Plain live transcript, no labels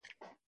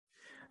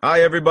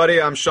Hi,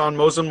 everybody. I'm Sean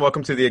Mosen.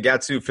 Welcome to the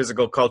Agatsu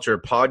Physical Culture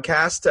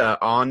Podcast.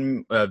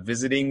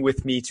 Visiting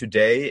with me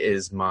today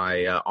is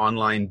my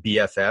online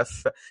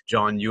BFF,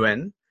 John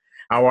Yuen.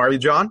 How are you,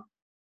 John?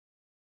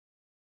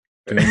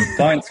 Doing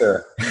fine,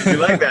 sir. You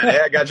like that?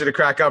 Eh? I got you to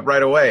crack up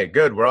right away.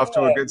 Good. We're off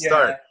to a good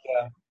start.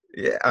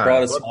 Yeah.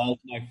 Brought a smile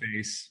to my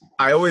face.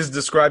 I always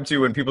describe to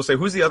you when people say,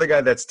 who's the other guy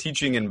that's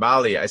teaching in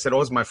Bali? I said,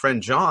 oh, it's my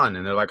friend John.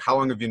 And they're like, how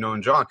long have you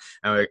known John?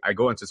 And I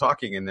go into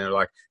talking and they're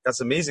like, that's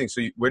amazing.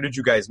 So where did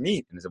you guys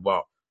meet? And I said,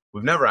 well,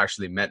 we've never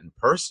actually met in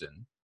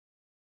person.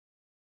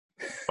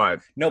 But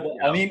no, but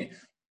I mean,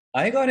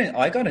 I got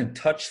in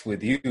touch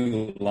with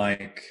you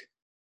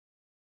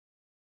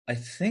I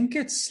think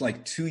it's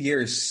like 2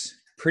 years,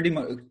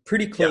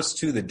 pretty close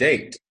to the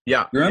date.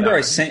 Yeah. Remember,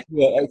 I sent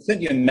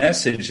you a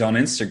message on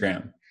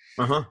Instagram.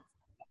 Uh-huh.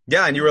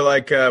 Yeah, and you were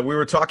like, we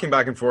were talking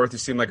back and forth. You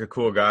seemed like a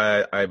cool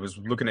guy. I was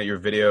looking at your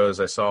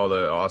videos. I saw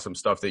the awesome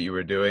stuff that you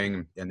were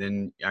doing. And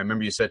then I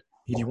remember you said,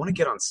 hey, do you want to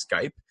get on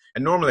Skype?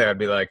 And normally I'd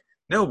be like,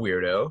 no,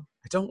 weirdo.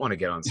 I don't want to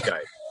get on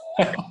Skype.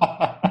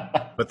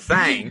 But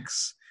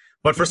thanks.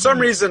 But for some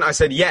reason, I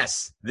said,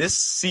 yes, this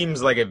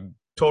seems like a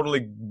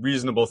totally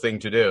reasonable thing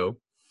to do.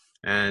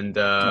 And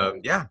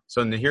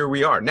so here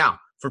we are. Now,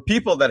 for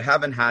people that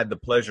haven't had the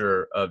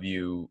pleasure of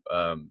you,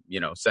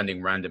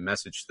 sending random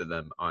message to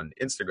them on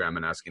Instagram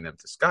and asking them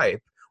to Skype,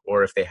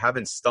 or if they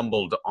haven't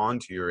stumbled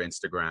onto your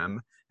Instagram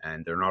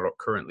and they're not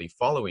currently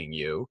following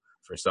you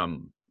for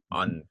some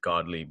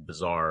ungodly,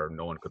 bizarre,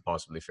 no one could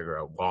possibly figure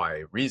out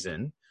why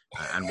reason,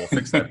 and we'll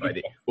fix that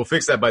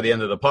by the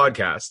end of the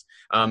podcast.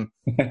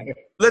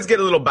 Let's get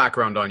a little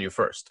background on you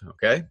first,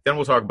 okay? Then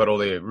we'll talk about all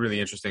the really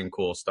interesting,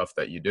 cool stuff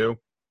that you do.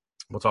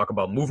 We'll talk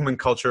about movement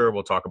culture.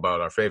 We'll talk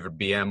about our favorite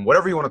BM.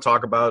 Whatever you want to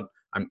talk about,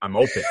 I'm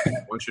open. I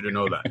want you to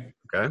know that,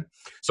 okay?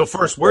 So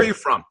first, where are you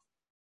from?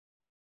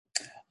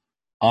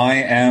 I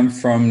am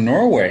from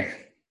Norway.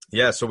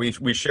 Yeah, so we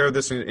share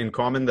this in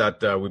common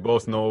that we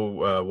both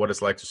know what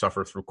it's like to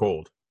suffer through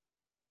cold.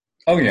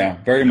 Oh,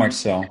 yeah, very much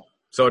so.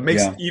 So it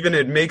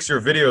makes your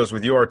videos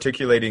with you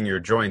articulating your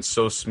joints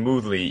so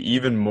smoothly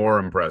even more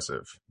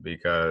impressive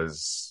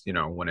because,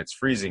 when it's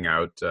freezing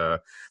out,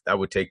 that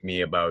would take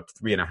me about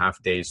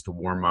 3.5 days to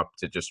warm up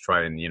to just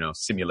try and,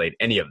 simulate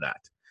any of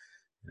that.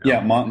 Yeah,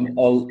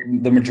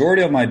 the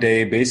majority of my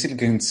day basically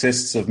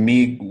consists of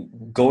me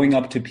going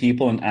up to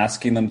people and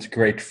asking them to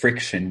create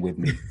friction with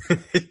me.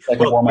 Like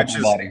warm up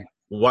my body.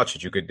 Watch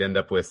it. You could end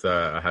up with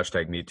a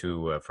hashtag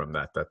 #MeToo from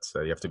that. That's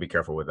you have to be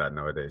careful with that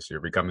nowadays. You're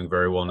becoming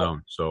very well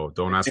known, so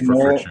don't ask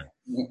for friction.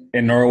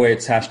 In Norway,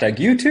 it's hashtag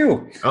you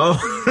too. Oh,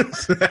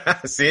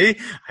 see,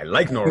 I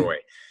like Norway.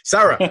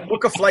 Sarah,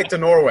 book a flight to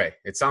Norway.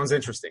 It sounds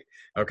interesting.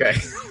 Okay,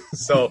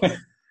 so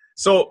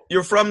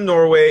you're from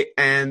Norway,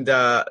 and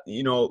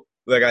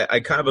like I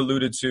kind of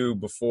alluded to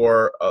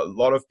before, a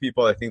lot of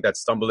people I think that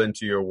stumble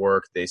into your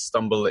work, they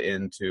stumble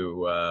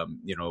into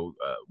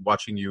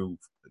watching you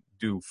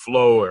do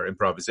flow or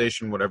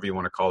improvisation, whatever you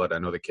want to call it. I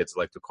know the kids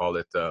like to call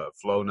it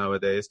flow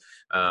nowadays.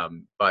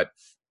 But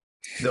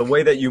the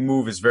way that you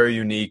move is very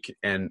unique.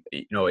 And,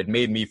 it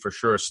made me for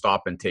sure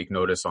stop and take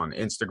notice on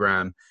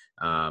Instagram.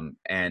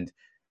 And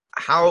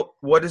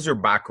what is your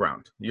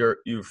background? You're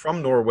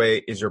from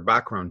Norway. Is your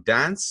background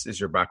dance? Is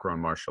your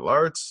background martial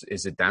arts?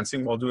 Is it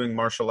dancing while doing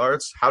martial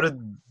arts? How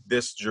did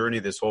this journey,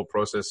 this whole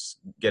process,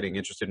 getting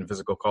interested in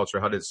physical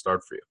culture, how did it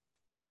start for you?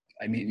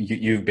 I mean,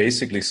 you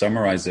basically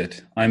summarized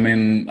it.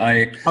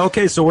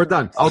 Okay, so we're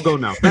done. I'll go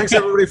now. Thanks,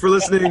 everybody, for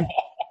listening. It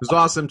was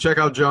awesome. Check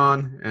out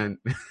John. And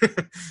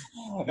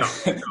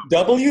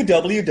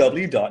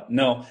www.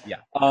 No. Yeah.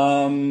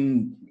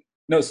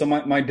 No, so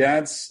my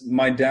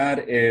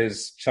dad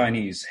is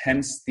Chinese,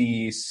 hence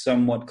the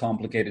somewhat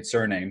complicated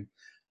surname.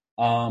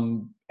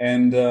 And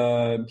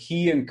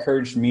he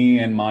encouraged me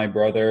and my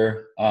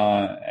brother,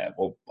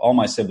 all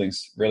my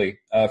siblings, really,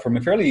 from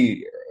a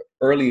fairly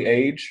early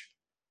age,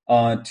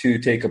 to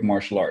take up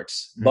martial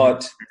arts. Mm-hmm.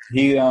 But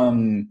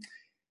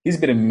he's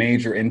been a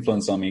major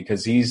influence on me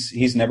because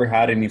he's never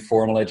had any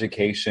formal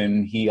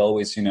education. He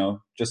always,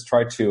 just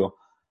tried to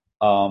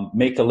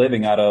make a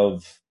living out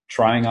of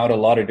trying out a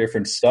lot of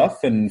different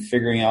stuff and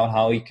figuring out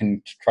how he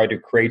can try to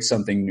create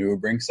something new,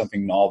 bring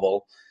something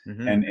novel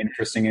and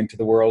interesting into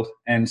the world.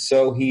 And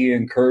so he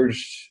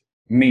encouraged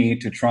me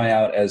to try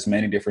out as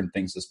many different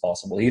things as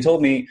possible. He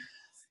told me,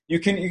 You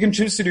can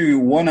choose to do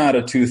one out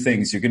of two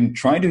things. You can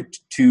try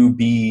to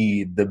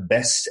be the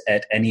best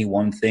at any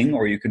one thing,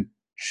 or you can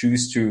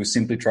choose to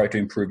simply try to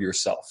improve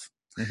yourself.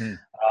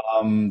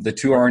 Mm-hmm. The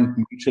two aren't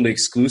mutually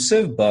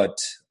exclusive, but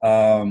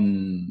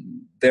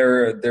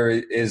there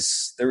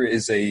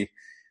is a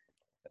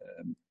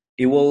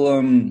it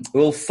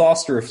will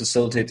foster or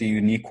facilitate a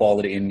unique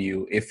quality in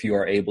you if you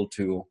are able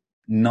to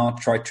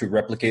not try to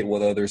replicate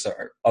what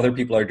other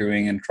people are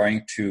doing and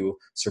trying to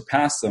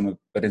surpass them,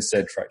 but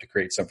instead try to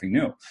create something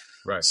new.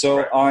 Right.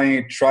 So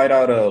I tried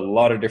out a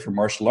lot of different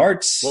martial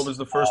arts. What was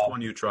the first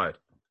one you tried?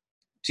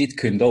 Jeet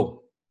Kune Do.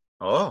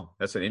 Oh,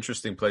 that's an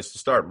interesting place to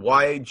start.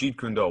 Why Jeet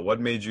Kune Do? What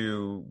made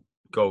you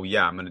go,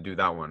 yeah, I'm going to do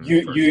that one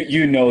first?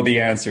 You know the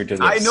answer to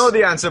this. I know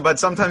the answer, but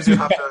sometimes you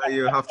have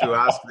to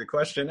ask the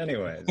question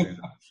anyways.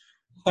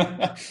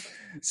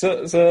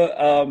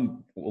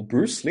 Well,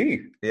 Bruce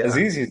Lee, as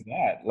Yeah, easy as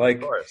that. of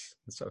Like, course,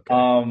 it's okay.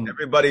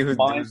 Everybody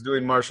my who's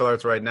doing martial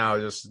arts right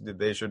now,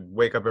 they should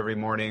wake up every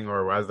morning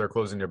or as they're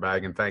closing their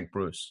bag and thank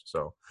Bruce.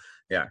 So,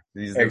 yeah,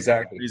 he's the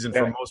exactly. reason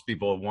for Yeah. most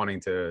people wanting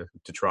to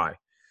try.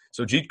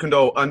 So, Jeet Kune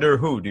Do under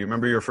who? Do you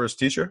remember your first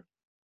teacher?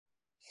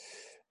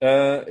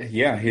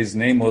 Yeah, his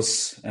name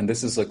was, and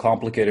this is a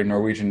complicated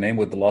Norwegian name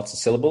with lots of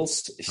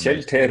syllables. Kjell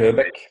Amazing. T.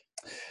 Røbekk.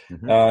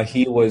 Mm-hmm.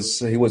 He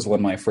was one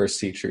of my first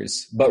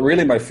teachers, but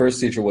really my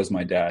first teacher was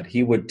my dad.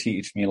 He would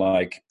teach me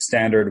like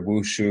standard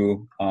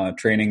wushu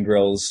training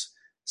drills.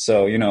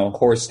 So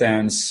horse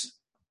stance,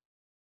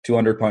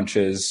 200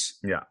 punches,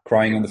 Yeah.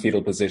 crying in the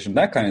fetal position,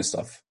 that kind of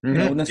stuff.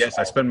 Mm-hmm. Yes,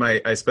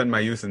 I spend my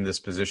youth in this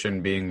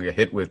position, being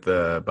hit with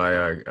by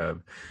a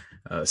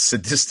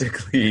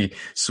sadistically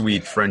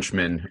sweet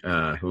Frenchman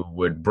who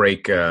would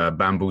break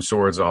bamboo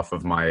swords off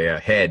of my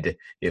head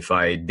if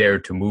I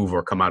dared to move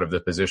or come out of the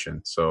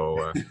position.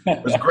 So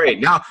it was great.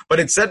 Now, but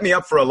it set me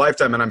up for a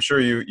lifetime, and I'm sure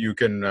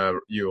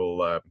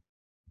you'll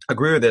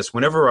agree with this.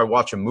 Whenever I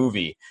watch a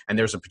movie and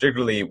there's a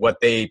particularly what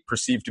they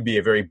perceive to be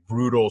a very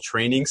brutal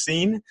training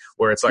scene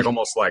where it's like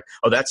almost like,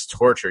 oh, that's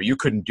torture. You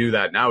couldn't do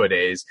that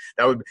nowadays.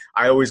 I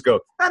always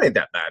go, that ain't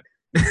that bad.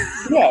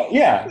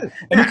 Yeah.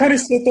 And you kind of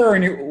sit there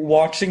and you're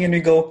watching and you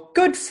go,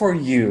 good for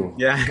you.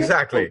 Yeah,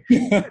 exactly.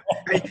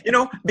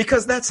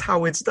 Because that's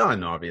how it's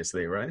done,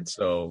 obviously, right?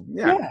 So,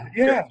 yeah.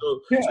 So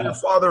your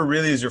father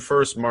really is your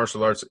first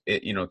martial arts,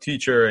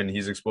 teacher, and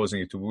he's exposing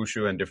you to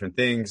wushu and different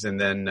things.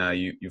 And then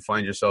you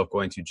find yourself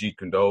going to Jeet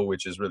Kune Do,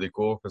 which is really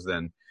cool because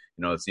then,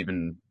 it's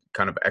even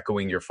kind of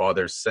echoing your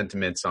father's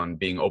sentiments on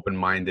being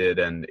open-minded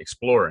and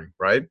exploring,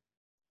 right?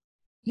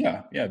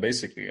 Yeah,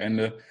 basically.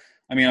 And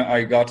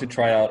I got to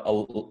try out a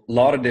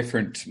lot of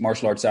different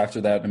martial arts after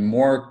that, and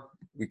more,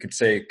 we could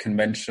say,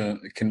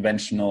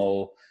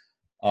 conventional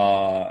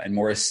and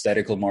more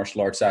aesthetical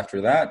martial arts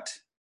after that.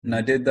 And I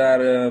did that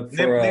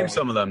name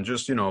some of them,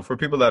 just for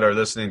people that are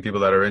listening, people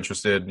that are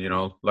interested,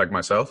 like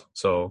myself,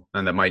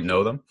 and that might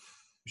know them.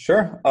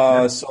 Sure.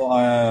 So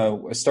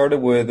I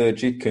started with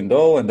Jeet Kune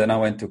Do, and then I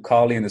went to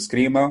Kali and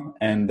Eskrima,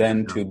 and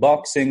then to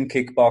boxing,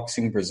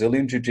 kickboxing,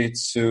 Brazilian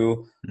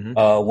Jiu-Jitsu,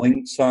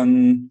 Wing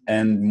Chun,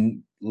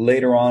 and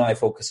later on I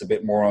focus a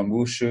bit more on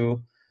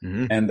wushu,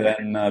 and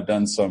then I've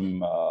done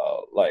some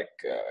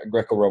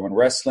Greco-Roman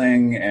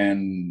wrestling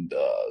and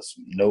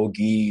some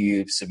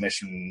no-gi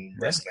submission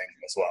wrestling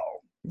as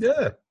well.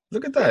 Yeah.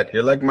 Look at that!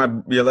 You're like my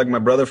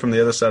brother from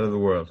the other side of the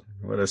world.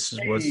 What's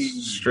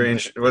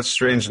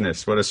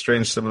strangeness! What a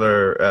strange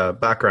similar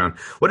background.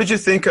 What did you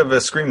think of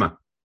Eskrima?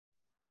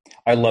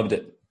 I loved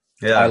it.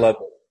 Yeah, I loved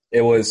it.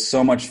 It was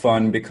so much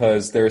fun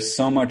because there's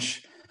so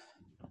much.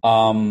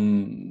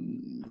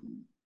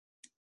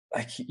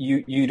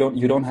 You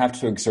don't have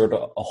to exert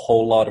a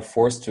whole lot of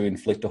force to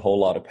inflict a whole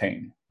lot of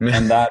pain,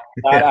 and that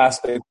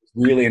aspect is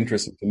really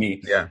interesting to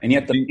me. Yeah, and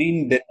yet the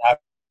pain didn't have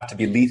to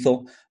be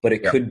lethal, but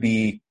it could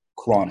be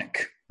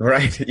chronic.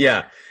 Right.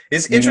 Yeah.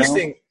 It's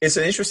interesting. It's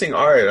an interesting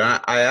art.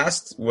 I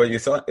asked what you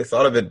thought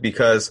of it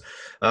because,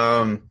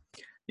 and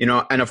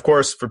of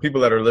course, for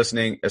people that are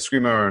listening,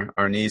 Eskrima or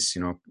Arnis,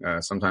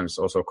 sometimes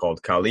also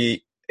called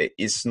Kali,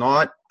 it's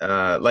not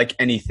like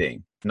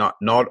anything.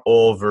 Not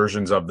all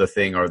versions of the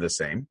thing are the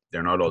same.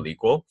 They're not all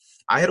equal.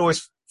 I had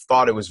always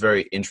thought it was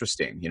very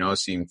interesting,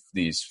 seeing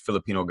these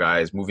Filipino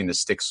guys moving the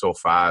sticks so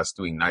fast,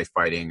 doing knife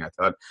fighting. I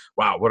thought,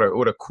 wow,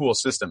 what a cool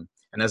system.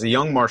 And as a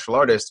young martial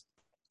artist,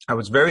 I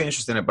was very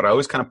interested in it, but I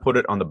always kind of put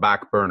it on the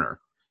back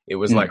burner. It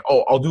was like,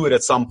 oh, I'll do it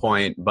at some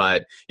point,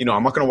 but,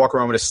 I'm not going to walk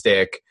around with a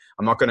stick.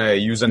 I'm not going to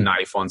use a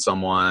knife on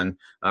someone.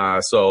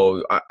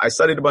 So I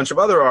studied a bunch of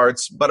other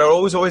arts, but it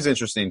was always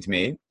interesting to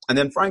me. And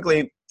then,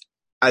 frankly,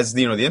 as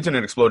the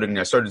internet exploded and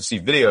I started to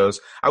see videos,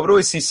 I would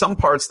always see some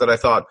parts that I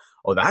thought,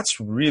 oh, that's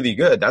really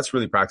good. That's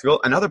really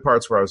practical. And other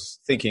parts where I was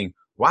thinking,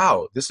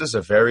 wow, this is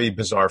a very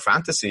bizarre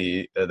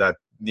fantasy that,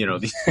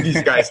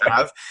 these guys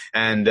have.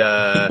 And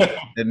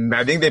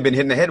I think they've been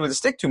hitting the head with a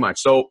stick too much.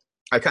 So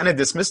I kind of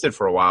dismissed it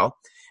for a while.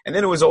 And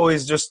then it was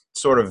always just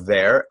sort of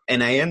there.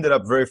 And I ended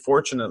up very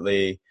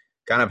fortunately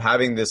kind of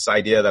having this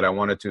idea that I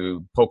wanted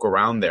to poke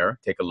around there,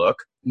 take a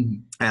look.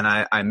 Mm-hmm. And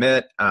I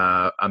met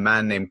a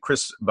man named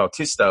Chris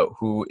Bautista,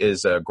 who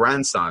is a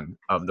grandson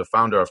of the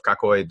founder of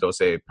Cacoy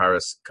Dose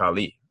Paris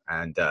Kali.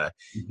 And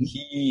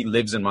he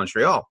lives in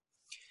Montreal.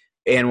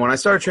 And when I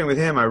started training with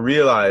him, I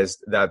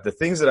realized that the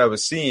things that I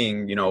was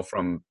seeing,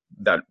 from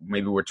that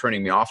maybe were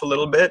turning me off a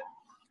little bit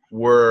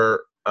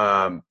were,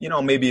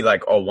 maybe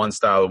like, one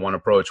style, one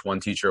approach, one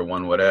teacher,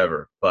 one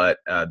whatever. But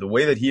the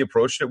way that he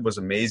approached it was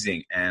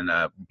amazing. And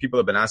people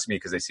have been asking me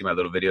because they see my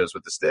little videos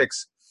with the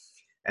sticks.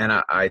 And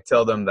I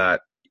tell them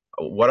that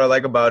what I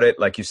like about it,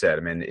 like you said,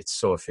 it's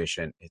so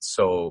efficient. It's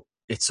so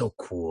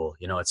cool.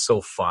 It's so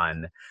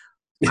fun.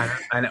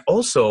 And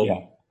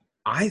also,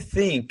 I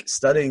think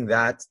studying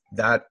that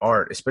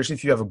art, especially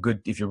if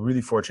you're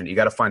really fortunate, you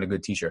got to find a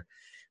good teacher,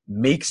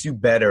 makes you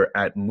better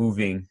at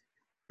moving,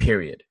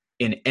 period.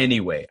 in any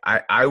way.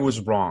 I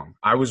was wrong.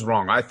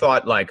 I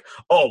thought like,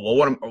 oh,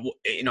 well,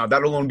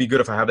 that'll only be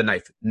good if I have a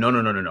knife. No.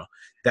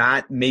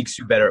 That makes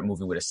you better at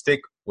moving with a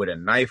stick, with a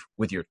knife,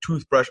 with your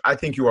toothbrush. I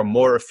think you are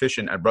more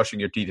efficient at brushing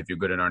your teeth if you're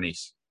good at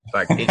arnis.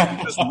 Like, it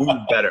just move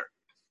better.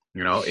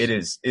 It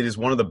is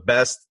one of the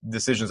best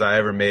decisions I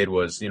ever made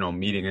was,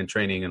 meeting and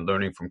training and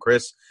learning from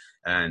Chris.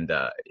 And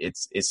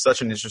it's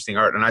such an interesting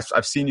art. And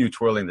I've seen you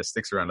twirling the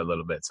sticks around a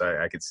little bit. So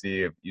I could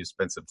see if you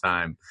spent some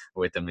time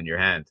with them in your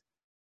hand.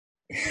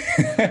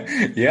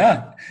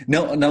 Yeah.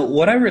 No,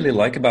 what I really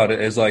like about it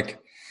is like,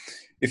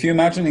 if you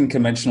imagine in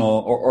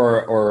conventional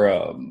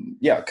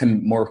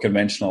more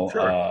conventional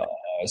sure.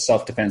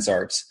 Self-defense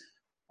arts,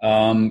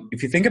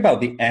 if you think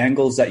about the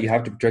angles that you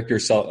have to protect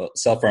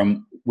yourself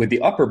from with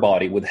the upper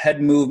body, with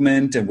head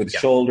movement and with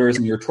shoulders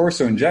and your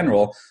torso in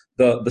general,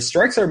 the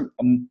strikes are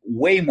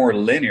way more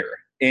linear.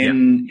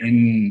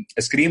 In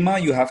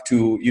eskrima, you have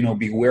to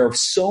be aware of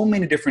so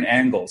many different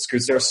angles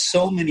because there are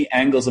so many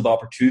angles of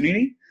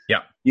opportunity.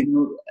 Yeah.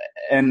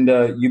 And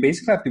you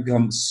basically have to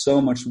become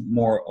so much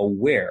more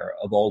aware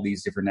of all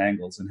these different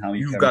angles and how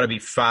you've got to be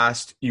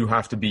fast. You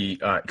have to be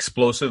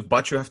explosive,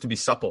 but you have to be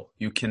supple.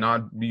 You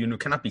cannot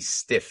be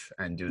stiff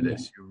and do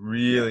this. You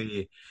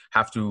really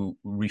have to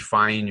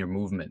refine your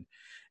movement.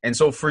 And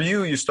so for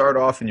you, you start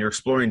off and you're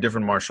exploring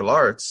different martial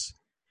arts.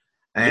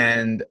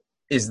 And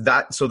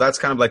that's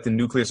kind of like the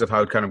nucleus of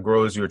how it kind of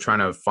grows. You're trying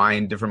to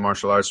find different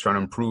martial arts, trying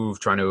to improve,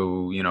 trying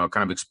to,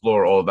 kind of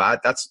explore all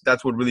that.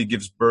 That's what really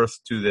gives birth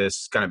to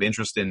this kind of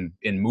interest in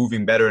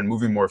moving better and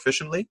moving more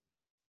efficiently.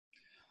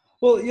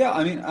 Well, yeah,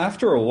 I mean,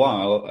 after a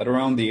while, at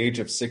around the age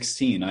of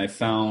 16, I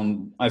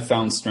found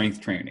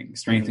strength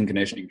and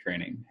conditioning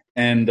training.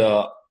 And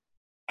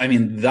I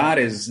mean, that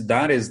is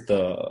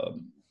the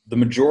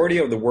majority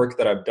of the work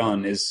that I've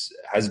done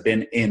has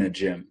been in a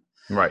gym.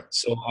 Right.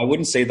 So I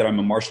wouldn't say that I'm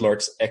a martial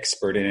arts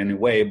expert in any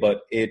way,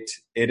 but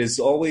it's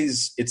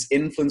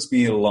influenced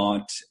me a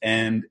lot,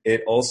 and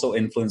it also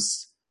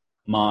influenced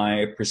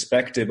my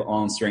perspective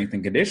on strength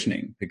and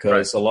conditioning,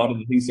 because a lot of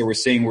the things that we're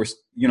saying were,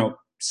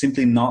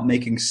 simply not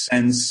making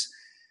sense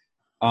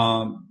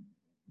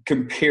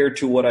compared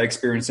to what I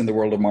experienced in the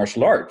world of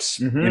martial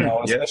arts,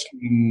 especially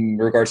in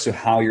regards to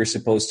how you're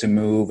supposed to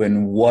move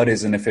and what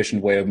is an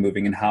efficient way of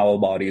moving and how a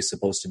body is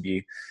supposed to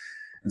be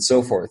and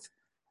so forth.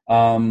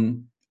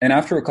 And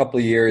after a couple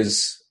of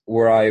years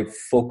where I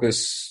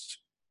focused,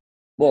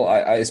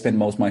 I spent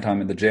most of my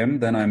time in the gym.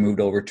 Then I moved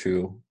over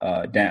to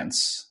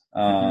dance.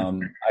 I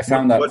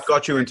found what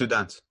got you into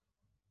dance?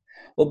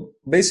 Well,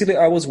 basically,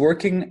 I was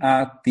working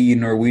at the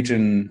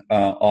Norwegian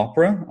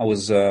Opera.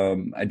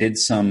 I did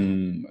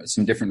some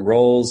different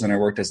roles, and I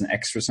worked as an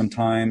extra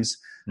sometimes,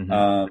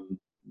 but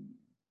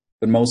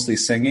mostly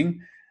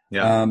singing.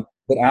 Yeah.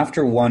 But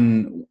after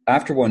one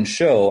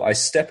show, I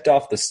stepped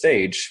off the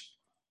stage.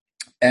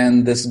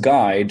 And this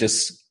guy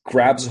just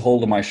grabs a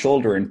hold of my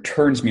shoulder and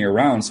turns me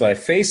around. So I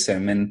face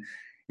him, and,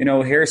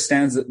 here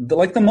stands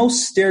like the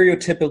most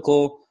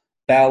stereotypical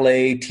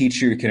ballet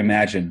teacher you can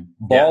imagine.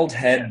 Bald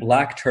head,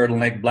 black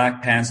turtleneck,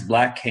 black pants,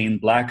 black cane,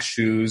 black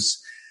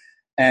shoes,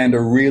 and a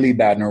really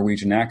bad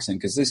Norwegian accent,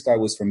 because this guy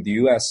was from the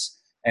US.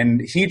 And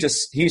he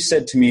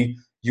said to me,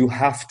 "You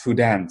have to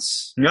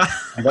dance." Yeah,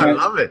 I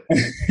love it.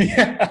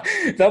 Yeah,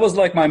 that was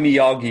like my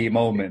Miyagi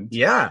moment.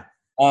 Yeah.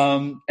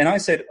 And I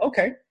said,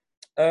 okay.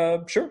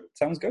 Sure,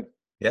 sounds good.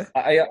 Yeah.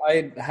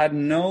 I had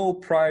no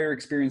prior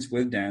experience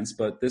with dance,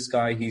 but this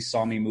guy, he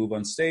saw me move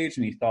on stage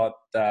and he thought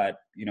that,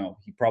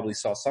 he probably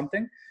saw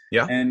something.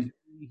 Yeah. And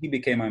he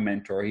became my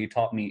mentor. He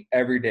taught me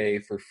every day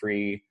for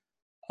free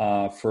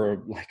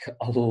for like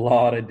a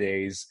lot of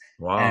days.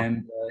 Wow.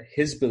 And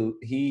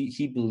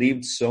he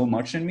believed so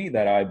much in me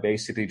that I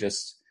basically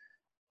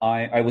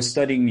I was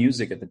studying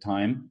music at the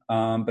time,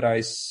 but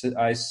I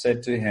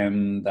said to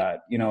him that,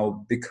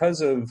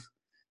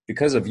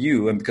 because of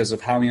you and because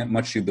of how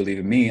much you believe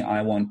in me,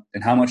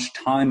 and how much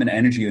time and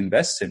energy you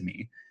invest in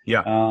me.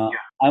 Yeah.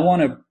 I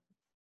want to,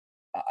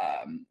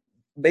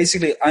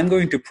 basically, I'm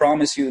going to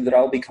promise you that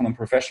I'll become a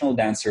professional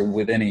dancer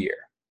within a year.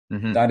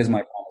 Mm-hmm. That is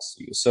my promise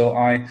to you. So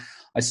I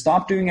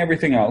stopped doing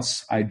everything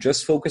else. I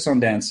just focused on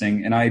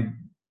dancing. And I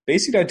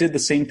did the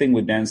same thing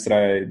with dance that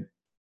I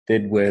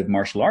did with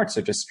martial arts.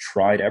 I just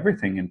tried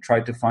everything and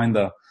tried to find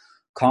the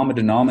common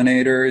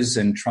denominators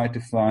and tried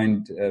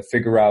to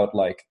figure out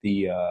like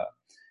the,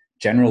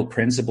 general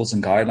principles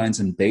and guidelines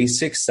and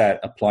basics that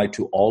apply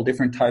to all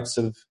different types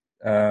of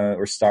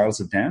or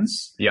styles of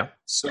dance. Yeah.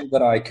 So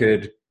that I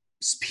could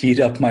speed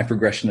up my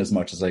progression as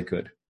much as I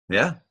could.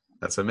 Yeah,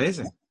 that's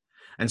amazing.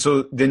 And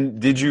so then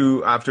did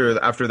you, after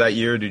that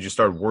year, did you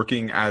start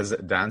working as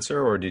a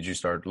dancer, or did you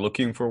start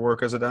looking for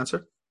work as a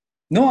dancer?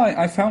 No,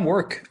 I found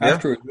work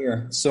after a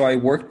year. So I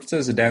worked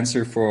as a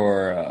dancer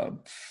for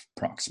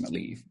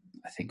approximately,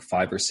 I think,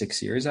 5 or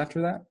 6 years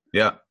after that.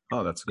 Yeah.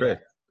 Oh, that's great.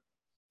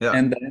 Yeah.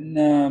 And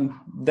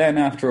then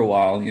after a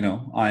while,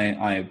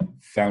 I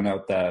found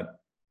out that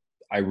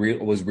I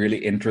was really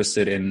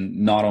interested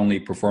in not only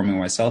performing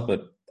myself,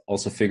 but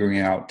also figuring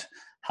out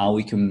how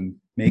we can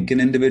make an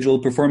individual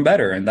perform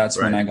better. And that's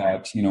when I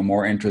got,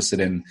 more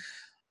interested in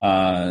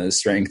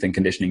strength and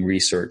conditioning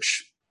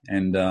research.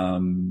 And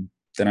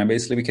then I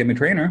basically became a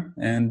trainer,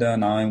 and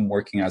now I'm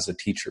working as a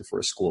teacher for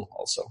a school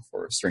also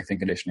for strength and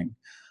conditioning.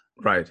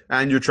 Right.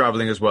 And you're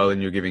traveling as well,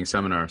 and you're giving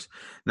seminars.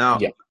 Now,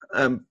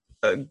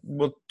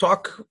 we'll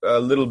talk a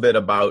little bit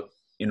about,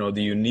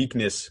 the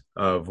uniqueness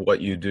of what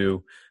you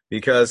do,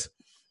 because,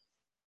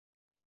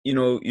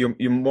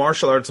 your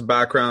martial arts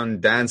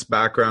background, dance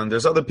background,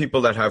 there's other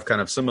people that have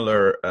kind of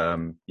similar,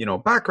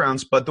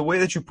 backgrounds, but the way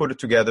that you put it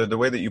together, the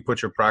way that you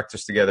put your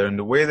practice together, and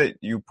the way that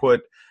you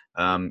put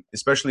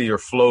especially your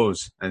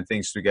flows and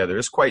things together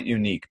is quite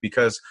unique,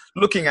 because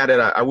looking at it,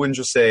 I wouldn't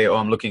just say, oh,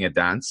 I'm looking at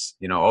dance,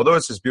 although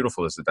it's as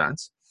beautiful as the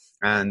dance.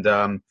 And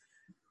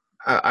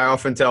I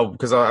often tell,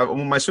 because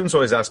my students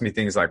always ask me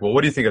things like, well,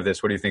 what do you think of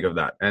this? What do you think of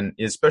that? And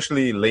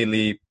especially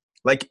lately,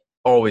 like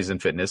always in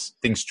fitness,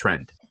 things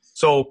trend.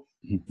 So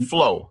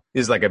flow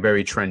is like a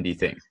very trendy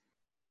thing.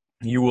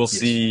 You will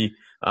see,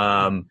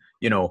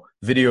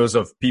 videos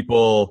of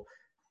people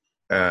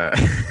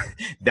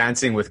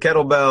dancing with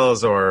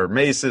kettlebells or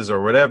maces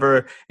or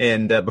whatever.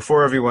 And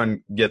before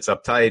everyone gets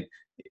uptight,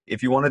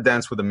 if you want to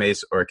dance with a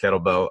mace or a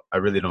kettlebell, I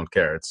really don't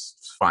care.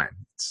 It's fine.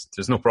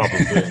 There's no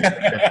problem doing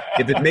it.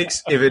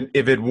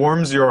 If it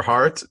warms your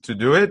heart to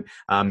do it,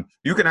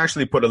 you can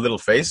actually put a little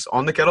face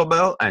on the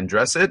kettlebell and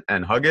dress it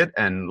and hug it,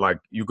 and like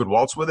you could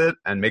waltz with it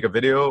and make a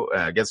video.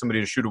 Get somebody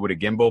to shoot it with a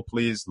gimbal,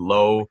 please.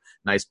 Low,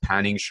 nice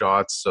panning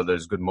shots so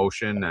there's good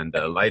motion and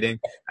lighting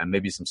and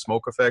maybe some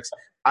smoke effects.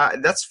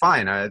 That's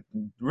fine. It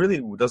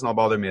really does not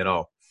bother me at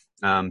all.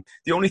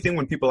 The only thing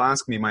when people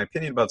ask me my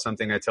opinion about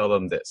something, I tell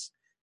them this.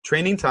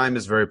 Training time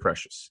is very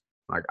precious.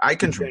 Like I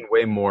can train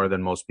way more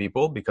than most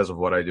people because of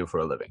what I do for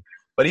a living.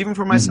 But even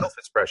for myself,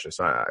 it's precious.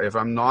 If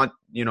I'm not,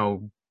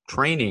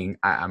 training,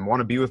 I want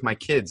to be with my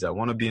kids. I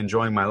want to be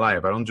enjoying my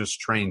life. I don't just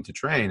train to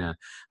train.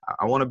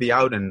 I want to be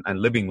out and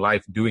living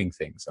life, doing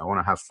things. I want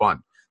to have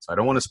fun. So I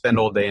don't want to spend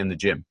all day in the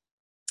gym.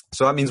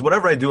 So that means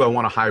whatever I do, I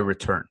want a high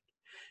return.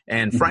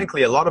 And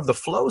frankly, a lot of the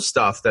flow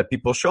stuff that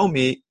people show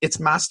me, it's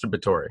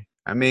masturbatory.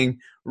 I mean,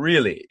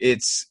 really,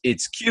 it's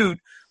cute.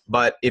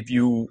 But if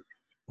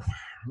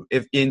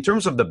in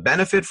terms of the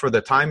benefit for the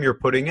time you're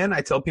putting in,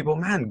 I tell people,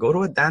 man, go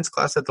to a dance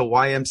class at the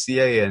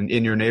YMCA and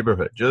in your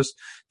neighborhood. Just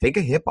take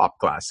a hip hop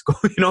class, go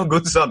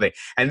do something.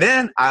 And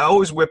then I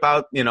always whip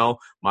out,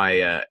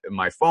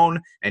 my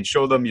phone and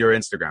show them your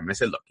Instagram. And I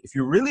say, look, if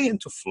you're really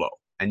into flow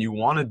and you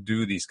want to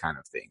do these kind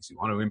of things, you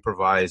want to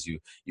improvise, you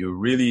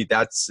really,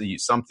 that's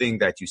something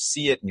that you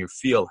see it and you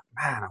feel,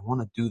 man, I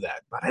want to do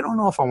that, but I don't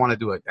know if I want to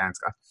do a dance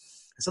class.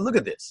 I said, look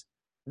at this.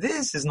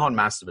 This is not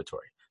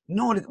masturbatory. You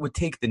know what it would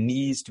take the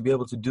knees to be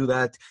able to do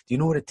that? Do you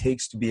know what it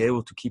takes to be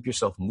able to keep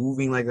yourself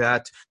moving like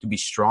that, to be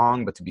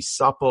strong, but to be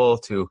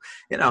supple,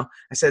 I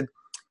said,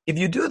 if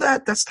you do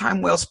that, that's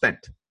time well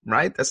spent,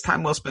 right? That's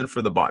time well spent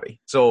for the body.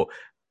 So,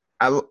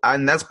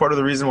 and that's part of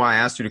the reason why I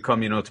asked you to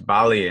come, to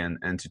Bali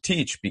and to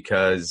teach,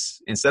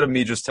 because instead of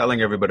me just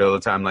telling everybody all the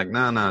time, like,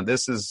 no,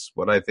 this is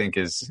what I think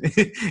is,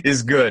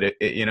 is good,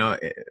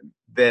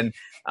 then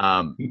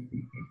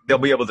they'll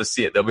be able to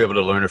see it. They'll be able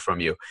to learn it from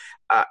you.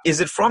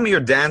 Is it from your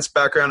dance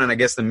background and I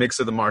guess the mix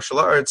of the martial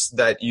arts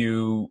that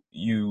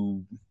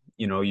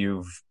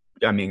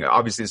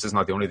obviously this is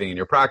not the only thing in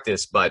your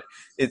practice, but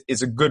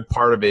it's a good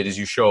part of it is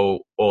you show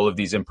all of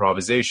these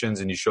improvisations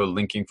and you show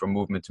linking from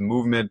movement to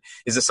movement.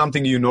 Is it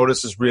something you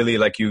notice is really,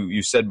 like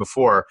you said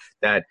before,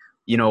 that,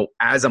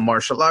 as a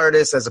martial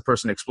artist, as a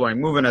person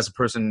exploring movement, as a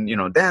person,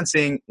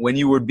 dancing, when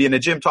you would be in a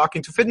gym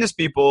talking to fitness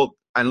people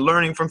and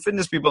learning from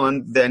fitness people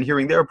and then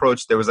hearing their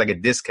approach, there was like a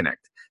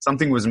disconnect.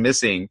 Something was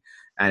missing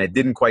and it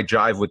didn't quite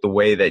jive with the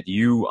way that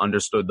you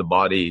understood the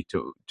body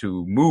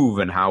to move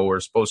and how we're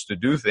supposed to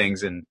do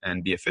things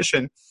and be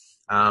efficient.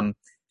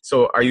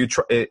 So are you,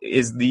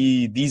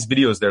 these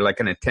videos, they're like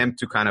an attempt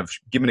to kind of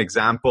give an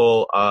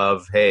example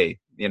of, hey,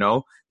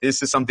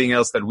 this is something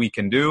else that we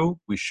can do,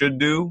 we should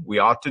do, we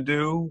ought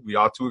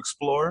to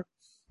explore?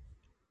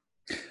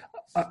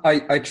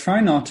 I try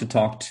not to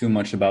talk too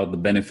much about the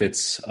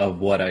benefits of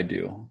what I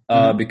do,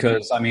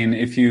 because I mean,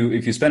 if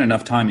you spend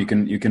enough time,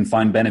 you can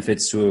find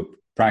benefits to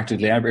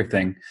practically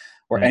everything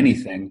or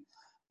anything,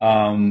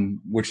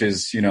 which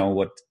is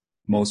what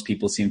most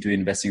people seem to be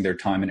investing their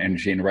time and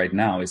energy in right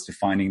now, is to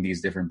finding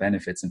these different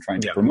benefits and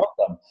trying to promote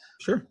them.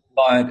 Sure.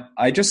 But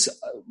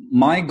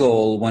my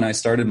goal when I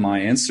started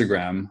my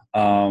Instagram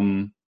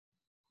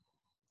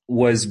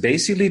was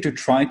basically to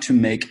try to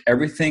make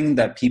everything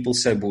that people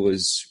said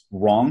was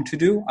wrong to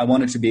do. I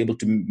wanted to be able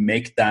to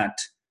make that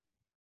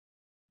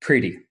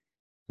pretty.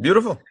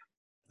 Beautiful.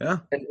 Yeah.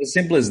 As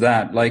simple as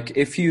that. Like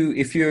if you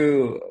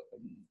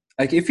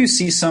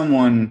see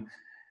someone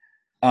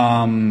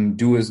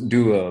do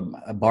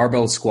a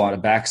barbell squat, a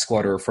back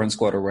squat, or a front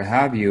squat, or what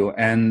have you,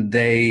 and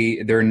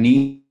their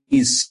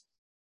knees,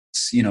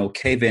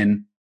 cave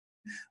in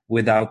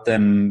without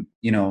them,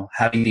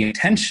 having the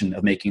intention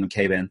of making them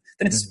cave in,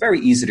 then it's very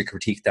easy to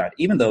critique that,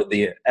 even though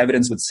the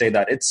evidence would say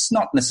that it's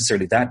not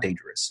necessarily that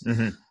dangerous.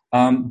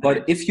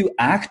 But if you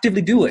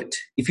actively do it,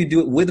 if you do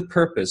it with a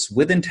purpose,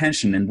 with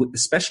intention, and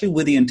especially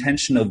with the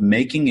intention of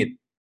making it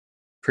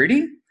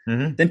pretty,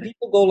 Mm-hmm. then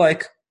people go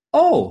like,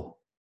 oh,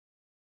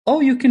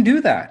 you can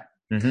do that.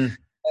 Mm-hmm.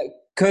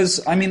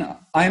 Because I mean,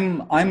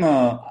 I'm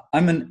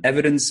an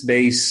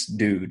evidence-based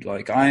dude.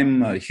 Like,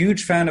 I'm a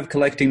huge fan of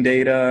collecting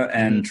data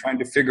and trying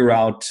to figure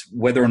out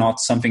whether or not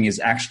something is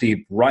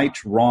actually right,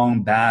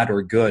 wrong, bad,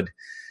 or good,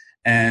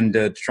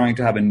 and trying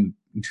to have a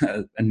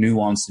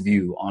nuanced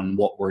view on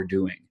what we're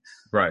doing.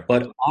 Right.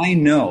 But I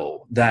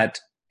know that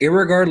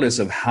irregardless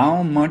of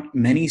how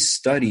many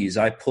studies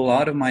I pull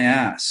out of my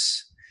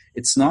ass,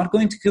 it's not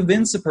going to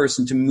convince a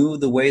person to move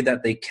the way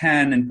that they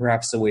can and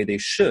perhaps the way they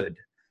should.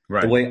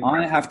 Right. The way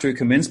I have to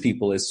convince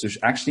people is to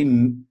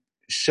actually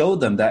show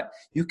them that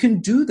you can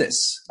do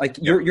this. Like,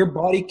 your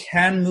body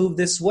can move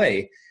this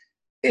way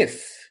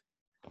if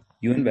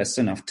you invest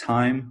enough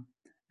time,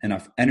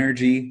 enough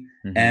energy,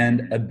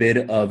 and a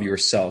bit of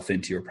yourself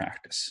into your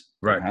practice.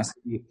 Right. It has to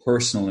be a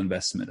personal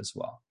investment as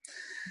well.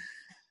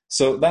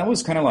 So that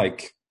was kind of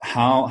like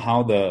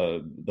how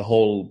the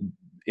whole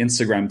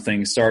Instagram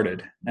thing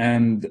started.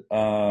 And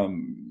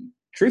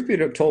truth be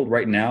told,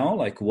 right now,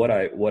 like what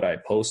I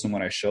post and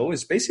what I show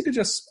is basically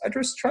I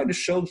just try to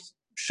show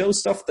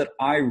stuff that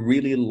I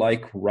really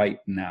like right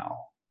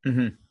now.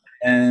 Mm-hmm.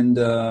 And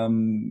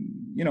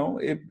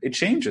it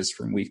changes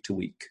from week to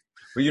week.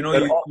 Well,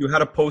 you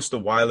had a post a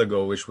while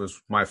ago, which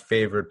was my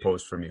favorite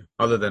post from you,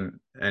 other than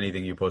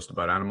anything you post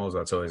about animals.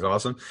 That's always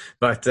awesome.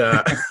 But,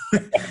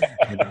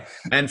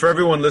 and for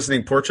everyone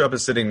listening, Pork Chop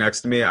is sitting next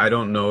to me. I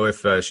don't know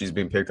if she's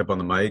being picked up on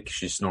the mic.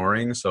 She's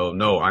snoring. So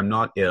no, I'm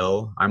not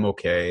ill. I'm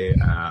okay.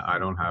 I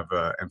don't have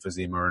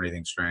emphysema or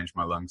anything strange.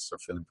 My lungs are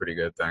feeling pretty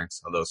good.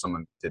 Thanks. Although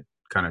someone did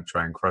kind of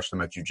try and crush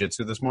them at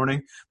jiu-jitsu this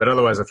morning, but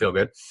otherwise I feel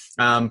good.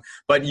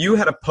 But you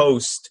had a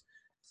post,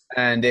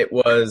 and it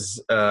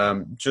was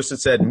it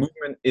said,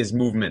 movement is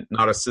movement,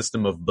 not a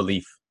system of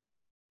belief.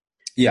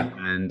 Yeah.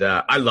 And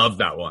I love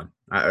that one.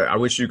 I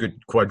wish you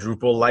could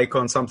quadruple like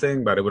on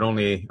something, but it would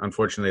only,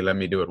 unfortunately, let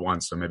me do it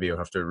once. So maybe you'll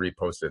have to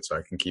repost it so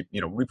I can keep,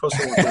 repost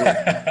it once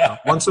a week.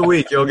 Once a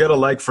week, you'll get a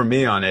like from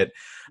me on it.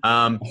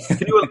 Can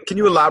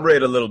you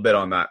elaborate a little bit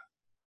on that?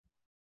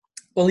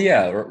 Well,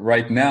 yeah.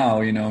 Right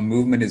now,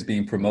 movement is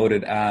being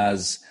promoted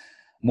as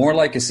more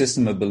like a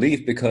system of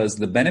belief, because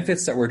the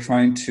benefits that we're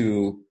trying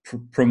to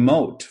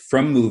promote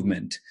from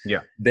movement,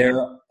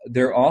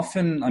 they're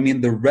often,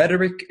 the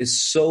rhetoric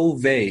is so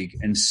vague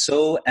and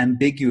so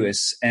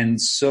ambiguous and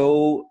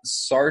so,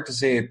 sorry to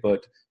say it,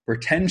 but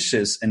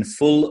pretentious and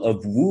full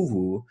of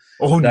woo-woo.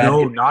 Oh,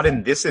 no, not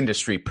in this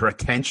industry.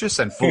 Pretentious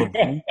and full of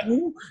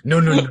woo-woo?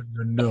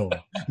 No.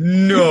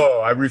 No,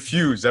 I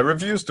refuse. I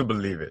refuse to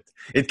believe it.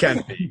 It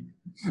can't be.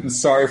 I'm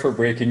sorry for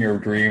breaking your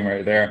dream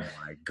right there. Oh,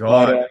 my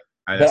God.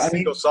 A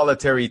single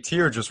solitary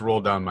tear just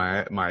rolled down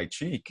my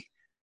cheek.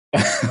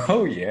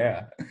 Oh,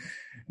 yeah.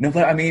 No,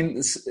 but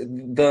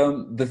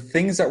the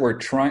things that we're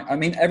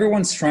trying,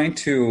 everyone's trying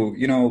to,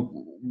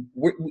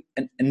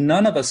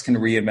 none of us can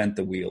reinvent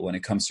the wheel when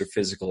it comes to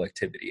physical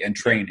activity and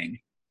training.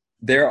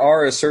 There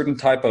are a certain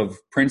type of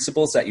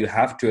principles that you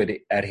have to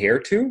adhere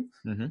to,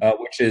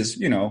 which is,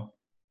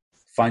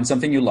 find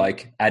something you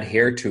like,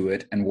 adhere to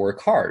it, and work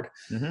hard.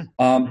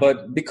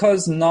 But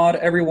because not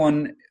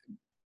everyone's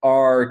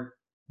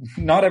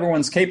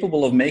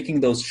capable of making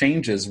those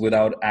changes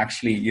without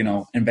actually,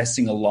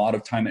 investing a lot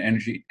of time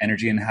and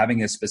energy and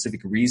having a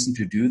specific reason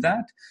to do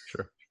that.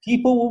 Sure.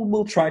 People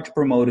will try to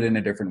promote it in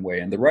a different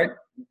way. And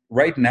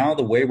right now,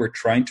 the way we're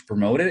trying to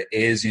promote it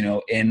is,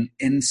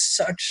 in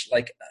such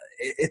like,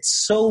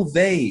 it's so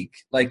vague.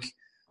 Like,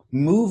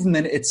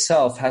 movement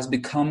itself has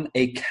become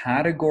a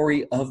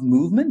category of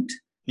movement.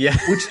 Yeah.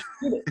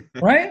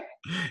 Right?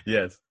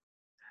 Yes.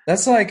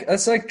 It's like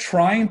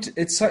trying to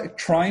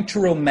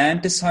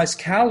romanticize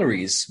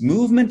calories.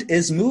 Movement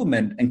is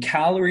movement, and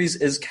calories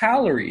is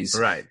calories.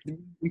 Right.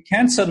 We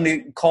can't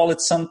suddenly call it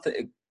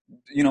something,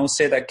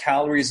 say that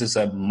calories is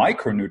a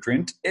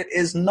micronutrient. It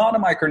is not a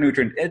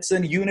micronutrient. It's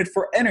a unit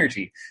for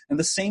energy. And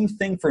the same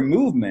thing for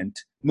movement.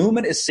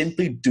 Movement is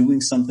simply doing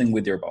something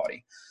with your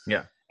body.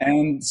 Yeah.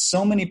 And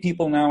so many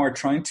people now are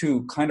trying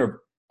to kind of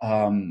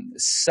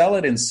sell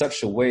it in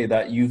such a way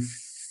that you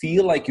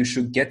feel like you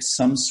should get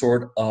some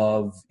sort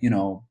of,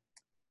 a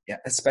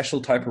special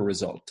type of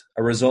result,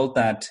 a result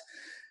that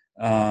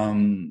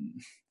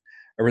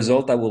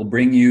will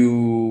bring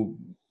you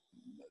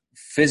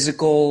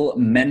physical,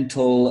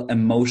 mental,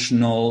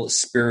 emotional,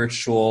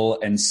 spiritual,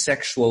 and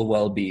sexual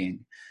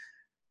well-being,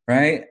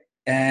 right?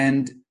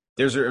 And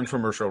there's your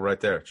infomercial right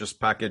there.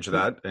 Just package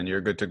that and you're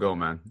good to go,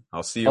 man.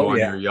 I'll see you on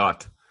your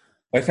yacht.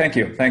 Well, thank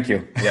you.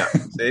 Yeah,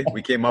 see,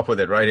 we came up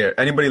with it right here.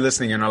 Anybody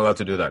listening, you're not allowed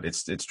to do that.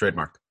 It's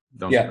trademarked.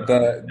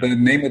 The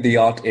name of the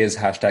yacht is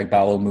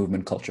 #Bowel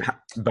Movement Culture.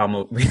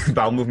 Bowel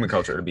Movement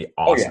Culture. It'd be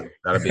awesome.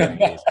 That'd be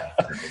amazing.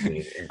 That'd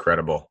be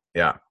incredible.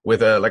 Yeah,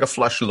 with a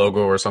flush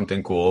logo or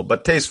something cool,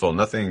 but tasteful.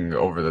 Nothing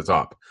over the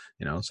top.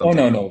 Oh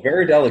no,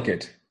 very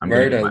delicate. I'm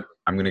going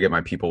to get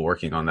my people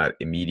working on that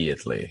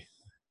immediately.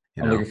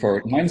 I'm looking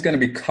forward. Mine's going to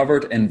be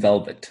covered in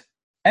velvet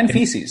and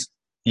feces.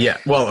 Yeah,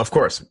 well, of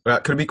course.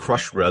 Could it be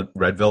crushed red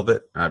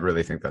velvet? I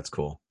really think that's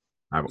cool.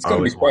 I It's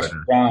going to be always wanted crushed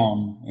a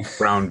brown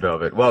brown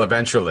velvet. Well,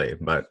 eventually,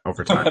 but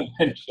over time.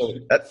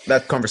 eventually.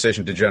 That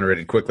conversation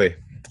degenerated quickly,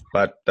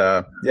 but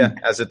yeah,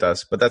 as it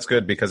does. But that's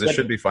good because it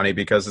should be funny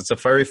because it's a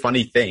very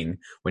funny thing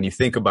when you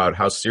think about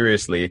how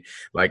seriously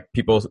like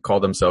people call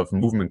themselves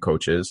movement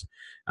coaches,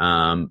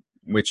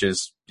 which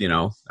is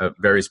a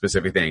very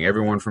specific thing.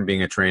 Everyone from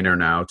being a trainer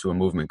now to a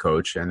movement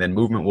coach, and then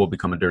movement will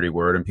become a dirty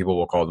word, and people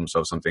will call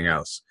themselves something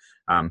else.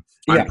 I'm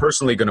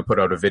personally going to put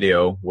out a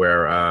video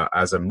where,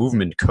 as a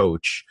movement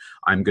coach,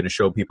 I'm going to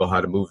show people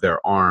how to move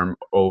their arm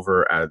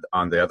over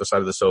on the other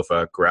side of the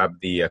sofa, grab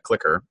the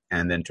clicker,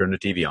 and then turn the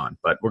TV on.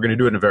 But we're going to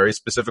do it in a very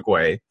specific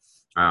way.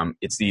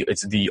 It's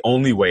the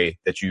only way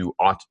that you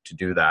ought to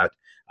do that.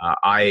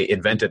 I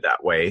invented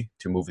that way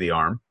to move the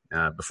arm.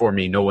 Before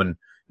me, no one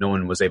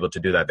was able to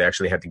do that. They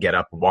actually had to get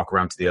up and walk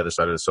around to the other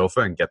side of the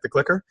sofa and get the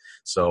clicker.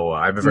 So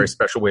I have a very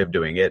special way of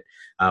doing it.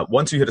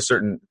 Once you hit a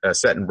certain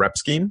set and rep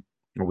scheme,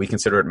 we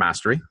consider it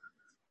mastery.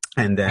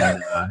 And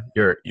then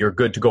you're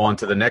good to go on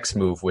to the next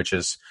move, which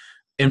is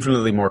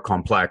infinitely more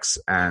complex.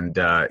 And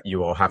you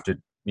will have to,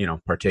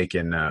 partake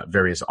in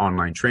various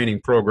online training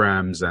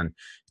programs. And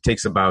it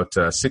takes about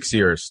 6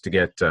 years to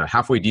get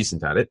halfway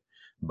decent at it.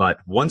 But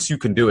once you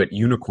can do it,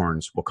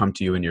 unicorns will come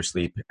to you in your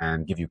sleep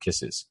and give you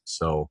kisses.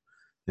 So,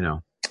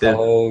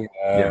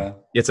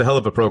 it's a hell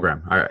of a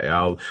program.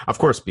 I'll, of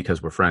course,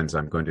 because we're friends,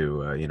 I'm going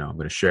to, I'm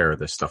going to share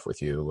this stuff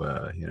with you,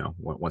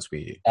 once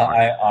we.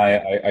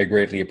 I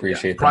greatly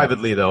appreciate that.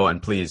 Privately though,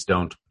 and please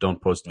don't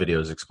post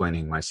videos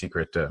explaining my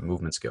secret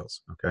movement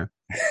skills. Okay.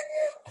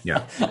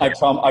 Yeah.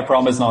 I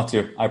promise not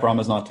to. I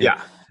promise not to.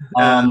 Yeah.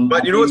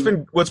 But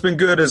what's been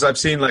good is I've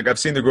seen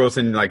the growth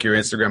in like your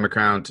Instagram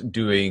account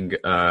doing,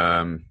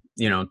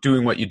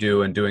 doing what you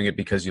do and doing it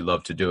because you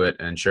love to do it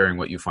and sharing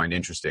what you find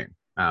interesting.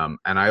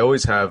 And I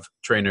always have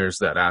trainers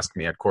that ask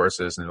me at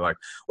courses and they're like,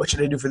 what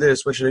should I do for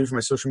this? What should I do for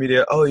my social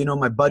media? Oh,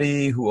 my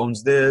buddy who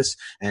owns this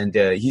and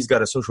he's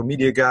got a social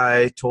media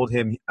guy told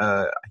him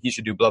he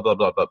should do blah, blah,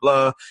 blah, blah,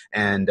 blah.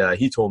 And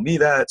he told me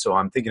that. So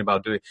I'm thinking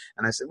about doing.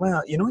 And I said,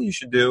 well, you know what you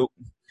should do?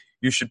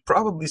 You should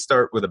probably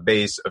start with a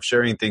base of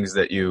sharing things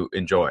that you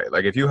enjoy.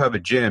 Like if you have a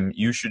gym,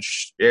 you should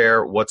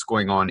share what's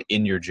going on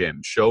in your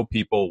gym. Show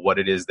people what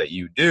it is that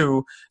you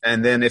do.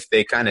 And then if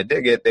they kind of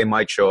dig it, they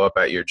might show up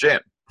at your gym.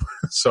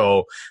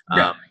 So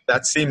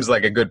that seems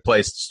like a good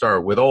place to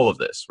start with all of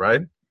this,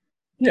 right?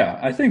 Yeah,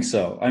 I think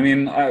so. I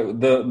mean,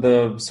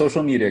 the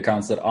social media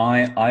accounts that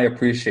I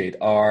appreciate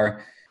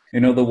are,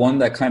 the one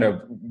that kind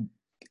of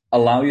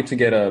allow you to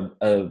get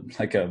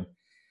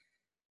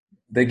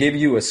they give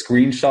you a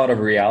screenshot of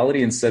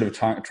reality instead of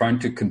trying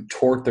to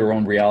contort their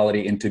own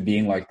reality into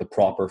being like the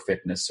proper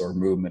fitness or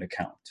movement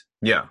account.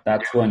 Yeah.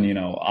 That's when,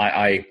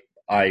 I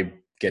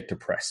get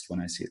depressed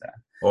when I see that.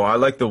 Oh, I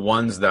like the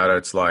ones that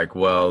it's like,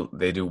 well,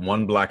 they do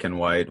one black and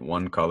white,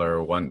 one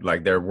color, one,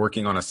 like they're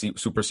working on a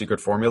super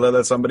secret formula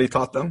that somebody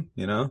taught them,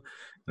 And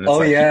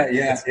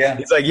it's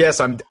It's like,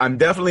 yes, I'm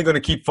definitely going to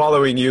keep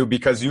following you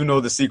because you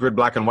know the secret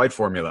black and white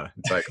formula.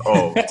 It's like,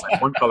 it's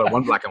like one color,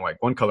 one black and white,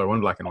 one color,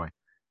 one black and white.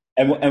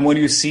 And when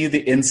you see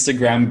the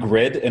Instagram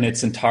grid in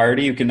its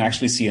entirety, you can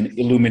actually see an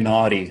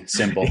Illuminati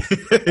symbol.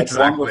 That's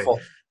exactly.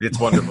 Wonderful. It's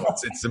wonderful.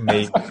 It's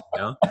amazing.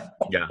 Yeah.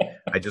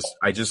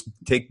 I just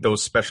take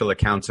those special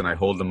accounts and I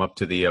hold them up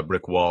to the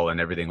brick wall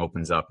and everything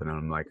opens up and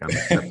I'm like,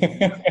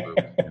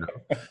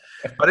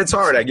 But it's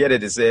hard. I get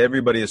it. It's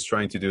everybody is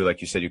trying to do,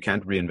 like you said, you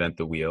can't reinvent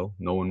the wheel.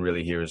 No one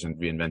really here is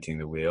reinventing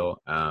the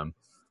wheel.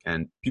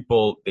 And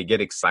people, they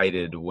get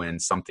excited when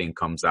something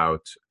comes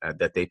out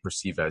that they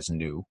perceive as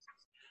new.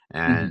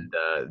 And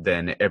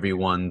then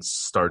everyone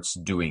starts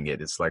doing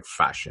it. It's like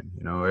fashion,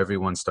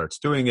 everyone starts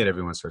doing it.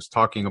 Everyone starts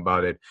talking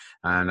about it.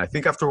 And I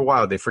think after a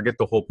while, they forget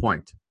the whole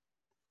point.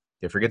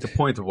 They forget the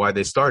point of why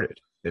they started.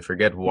 They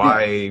forget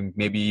why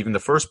maybe even the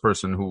first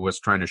person who was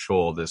trying to show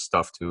all this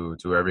stuff to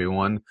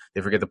everyone,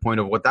 they forget the point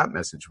of what that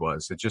message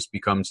was. It just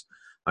becomes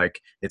like,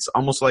 it's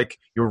almost like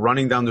you're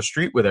running down the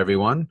street with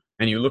everyone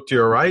and you look to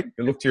your right,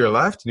 you look to your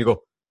left and you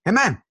go, hey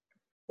man,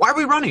 why are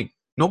we running?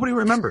 Nobody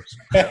remembers.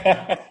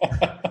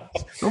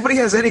 Nobody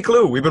has any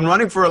clue. We've been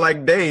running for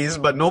like days,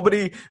 but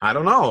nobody, I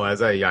don't know.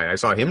 As I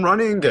saw him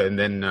running and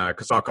then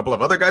saw a couple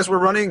of other guys were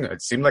running.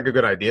 It seemed like a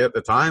good idea at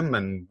the time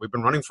and we've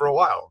been running for a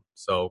while.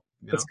 So,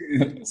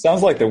 It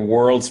sounds like the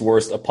world's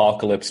worst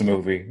apocalypse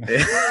movie.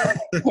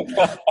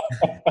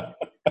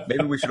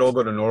 Maybe we should all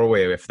go to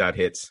Norway if that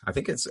hits. I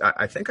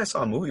think I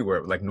saw a movie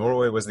where like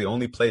Norway was the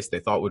only place they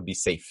thought would be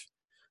safe.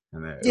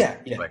 And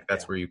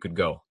that's where you could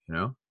go,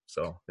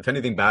 So if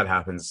anything bad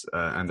happens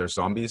and there's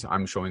zombies,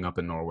 I'm showing up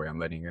in Norway. I'm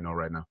letting you know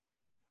right now.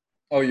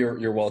 Oh,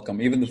 you're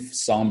welcome. Even the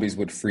zombies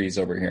would freeze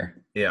over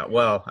here. Yeah,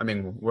 well, I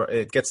mean,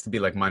 it gets to be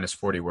like minus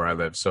 40 where I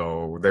live,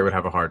 so they would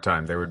have a hard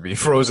time. They would be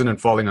frozen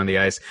and falling on the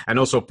ice. And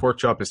also, Pork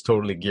Chop is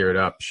totally geared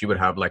up. She would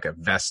have like a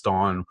vest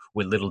on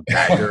with little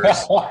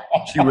daggers.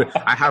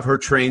 I have her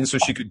trained so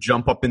she could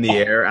jump up in the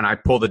air, and I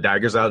pull the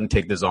daggers out and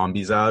take the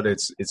zombies out.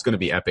 It's going to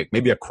be epic.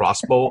 Maybe a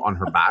crossbow on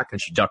her back,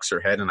 and she ducks her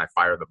head, and I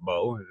fire the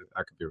bow.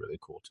 That could be really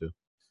cool too.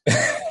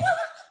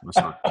 That's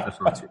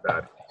not too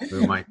bad.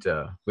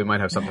 We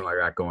might have something like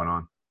that going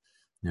on.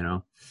 You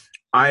know,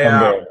 I'm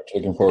very much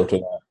looking forward to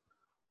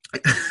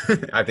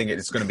that. I think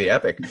it's going to be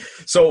epic.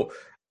 So,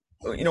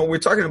 we're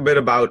talking a bit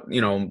about,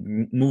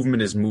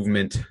 movement is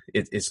movement.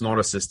 It's not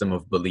a system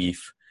of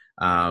belief.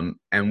 And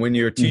when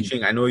you're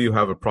teaching, I know you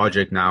have a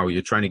project now,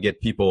 you're trying to get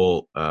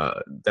people,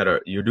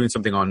 you're doing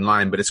something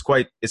online, but it's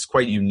quite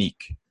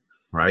unique,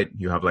 right?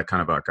 You have like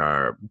kind of like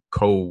a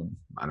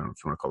I don't know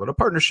if you want to call it a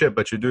partnership,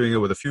 but you're doing it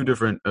with a few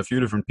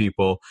different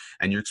people,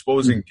 and you're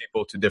exposing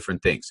people to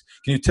different things.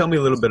 Can you tell me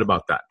a little bit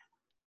about that?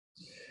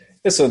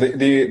 Yeah, so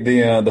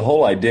the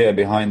whole idea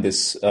behind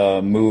this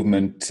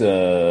movement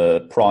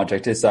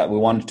project is that we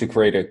wanted to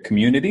create a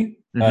community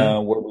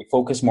where we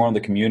focus more on the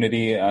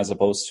community as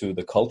opposed to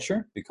the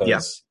culture,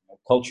 because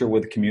culture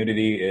with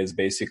community is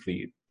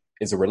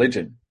a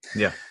religion.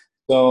 Yeah.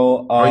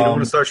 So, you don't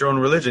want to start your own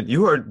religion.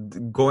 You are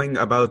going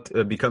about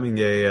becoming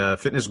a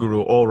fitness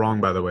guru all wrong,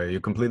 by the way.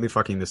 You're completely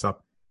fucking this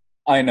up.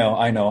 I know.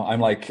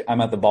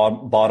 I'm at the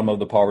bottom of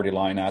the poverty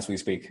line as we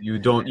speak. You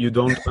don't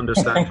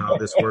understand how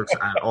this works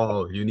at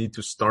all. You need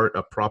to start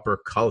a proper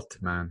cult,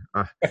 man.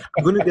 I'm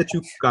going to get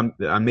you.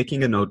 I'm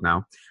making a note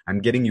now. I'm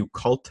getting you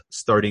Cult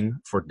Starting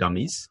for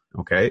Dummies.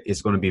 Okay,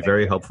 it's going to be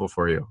very helpful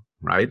for you,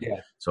 right?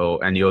 Yeah. So,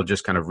 and you'll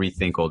just kind of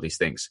rethink all these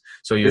things.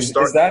 So is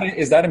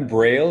that in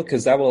Braille?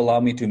 Because that will allow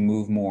me to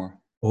move more.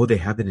 Oh, they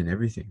have it in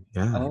everything.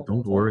 Yeah,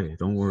 don't worry.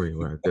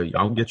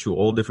 I'll get you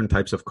all different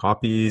types of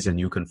copies, and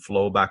you can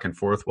flow back and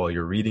forth while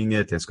you're reading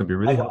it. It's going to be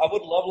really helpful. I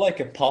would love like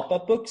a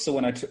pop-up book, so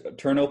when I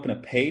turn open a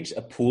page,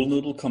 a pool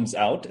noodle comes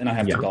out, and I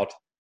have to dot.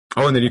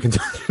 Oh, and then you can...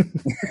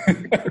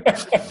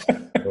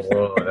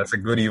 Oh, that's a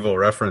good evil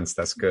reference.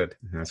 That's good.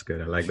 I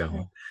like that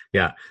one.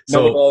 Yeah.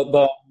 So,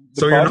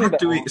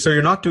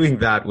 you're not doing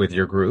that with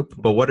your group,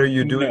 but what are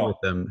you doing with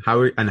them? How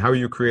are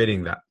you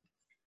creating that?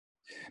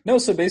 No,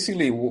 so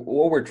basically,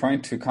 what we're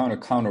trying to kind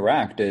of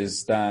counteract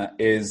is the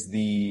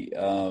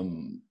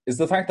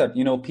fact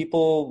that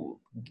people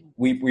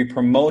we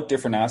promote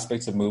different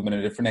aspects of movement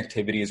and different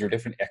activities or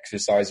different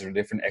exercises or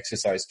different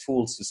exercise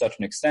tools to such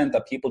an extent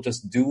that people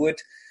just do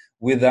it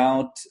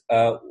without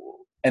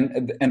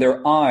and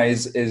their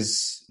eyes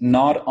is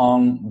not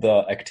on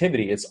the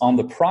activity; it's on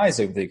the prize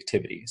of the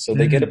activity. So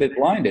they get a bit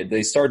blinded.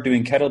 They start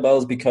doing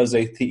kettlebells because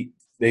they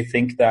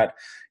think that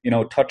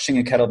touching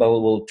a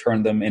kettlebell will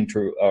turn them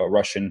into a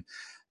Russian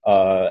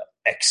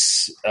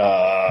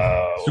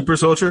super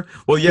soldier.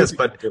 Well, yes,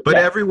 but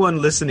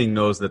everyone listening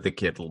knows that the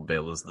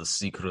kettlebell is the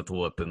secret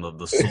weapon of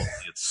the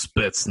Soviet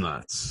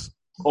Spetsnaz.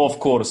 Of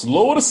course,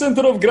 lower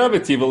center of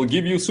gravity will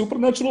give you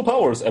supernatural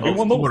powers.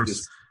 Everyone knows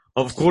this.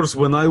 Of course,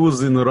 when I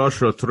was in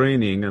Russia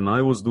training and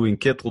I was doing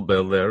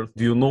kettlebell there,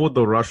 do you know what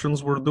the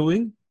Russians were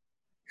doing?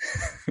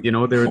 You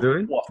know what they were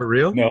doing? For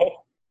real?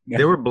 No.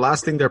 They were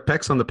blasting their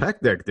pecs on the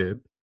pec deck,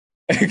 dude.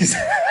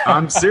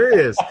 I'm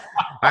serious.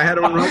 I had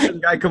a Russian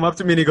guy come up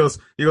to me and he goes,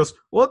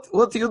 what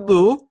do you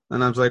do?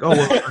 And I was like, oh,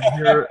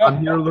 well,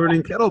 I'm here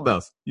learning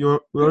kettlebells. Where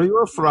are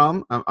you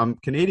from? I'm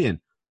Canadian.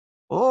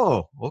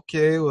 Oh,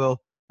 okay.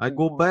 Well, I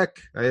go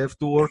back. I have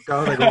to work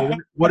out. I go,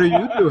 what are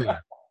you doing?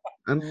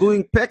 I'm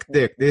doing pec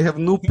deck. They have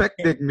new pec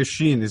deck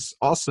machine. It's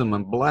awesome.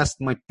 I'm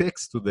blast my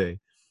pecs today.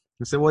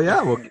 I said, well,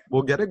 yeah,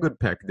 we'll get a good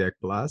pec deck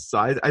blast. So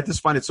I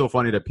just find it so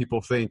funny that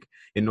people think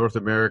in North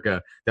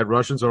America that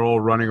Russians are all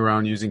running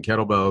around using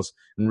kettlebells,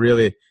 and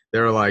really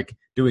they're like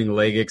doing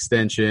leg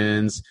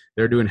extensions,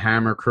 they're doing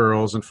hammer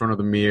curls in front of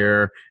the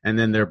mirror, and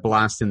then they're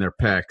blasting their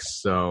pecs.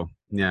 So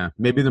yeah,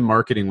 maybe the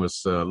marketing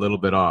was a little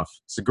bit off.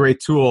 It's a great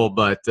tool,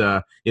 but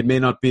it may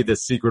not be the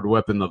secret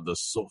weapon of the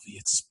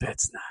Soviet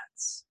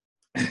Spetsnaz.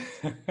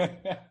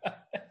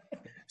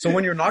 So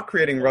when you're not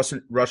creating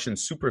Russian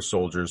super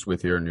soldiers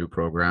with your new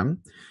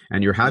program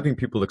and you're having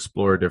people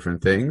explore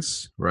different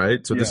things,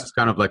 right? So this is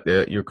kind of like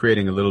you're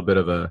creating a little bit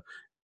of a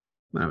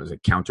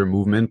counter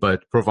movement,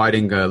 but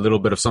providing a little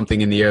bit of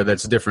something in the air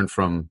that's different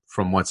from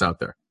what's out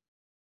there.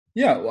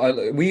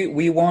 Yeah,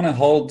 we want to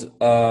hold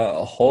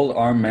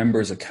our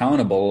members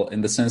accountable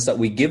in the sense that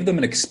we give them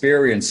an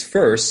experience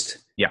first,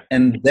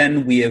 and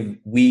then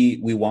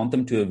we want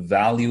them to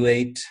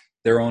evaluate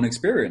their own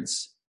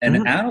experience and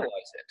analyze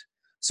it.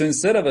 So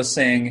instead of us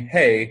saying,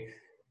 hey,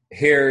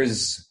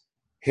 here's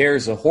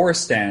a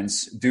horse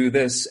stance, do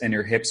this and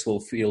your hips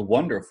will feel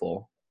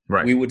wonderful.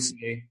 Right. We would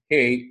say,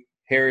 hey,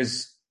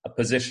 here's a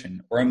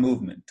position or a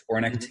movement or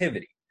an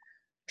activity.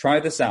 Try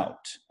this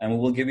out. And we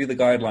will give you the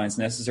guidelines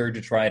necessary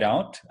to try it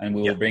out. And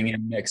we will bring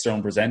in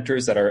external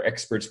presenters that are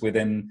experts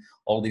within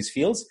all these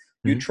fields.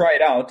 You try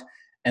it out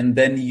and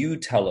then you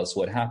tell us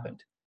what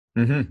happened.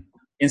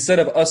 Instead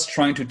of us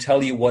trying to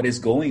tell you what is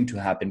going to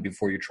happen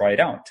before you try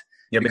it out.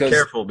 Yeah, be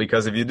careful,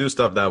 because if you do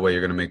stuff that way,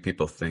 you're going to make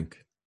people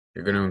think.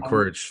 You're going to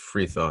encourage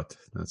free thought.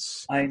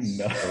 I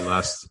know.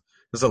 That's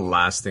the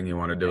last thing you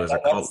want to do as a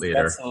cult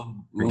leader. That's a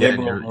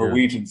liberal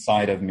Norwegian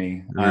side of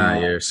me.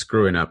 You're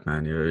screwing up,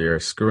 man. You're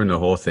screwing the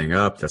whole thing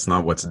up. That's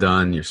not what's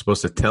done. You're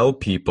supposed to tell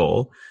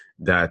people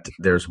that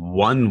there's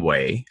one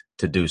way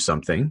to do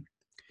something.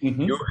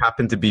 You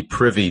happen to be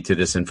privy to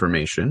this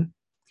information.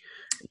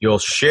 You'll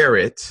share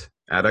it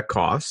at a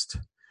cost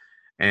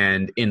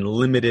and in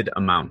limited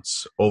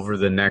amounts over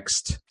the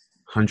next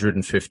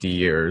 150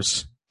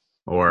 years,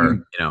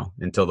 or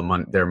until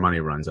their money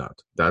runs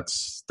out.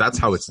 That's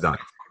how it's done.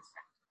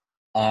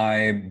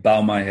 I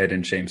bow my head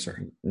in shame, sir.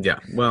 Yeah,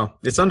 well,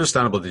 it's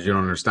understandable that you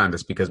don't understand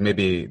this, because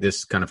maybe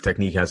this kind of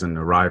technique hasn't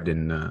arrived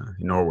in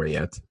Norway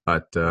yet.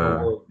 But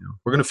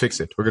we're gonna fix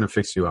it. We're gonna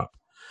fix you up.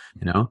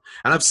 And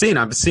I've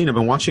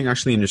been watching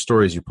actually in your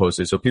stories you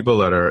posted. So people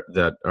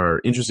that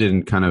are interested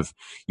in kind of,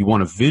 you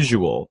want a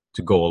visual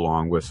to go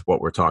along with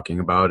what we're talking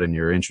about, and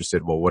you're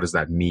interested, well, what does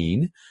that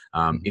mean?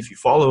 If you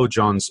follow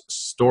John's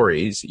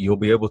stories, you'll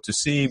be able to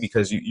see,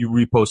 because you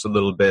repost a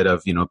little bit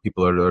of,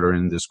 people that are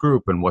in this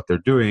group and what they're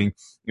doing.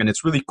 And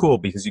it's really cool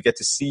because you get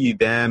to see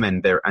them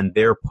and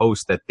their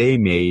post that they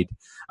made,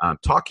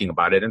 talking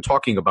about it and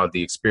talking about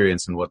the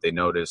experience and what they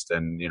noticed.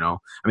 And,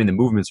 the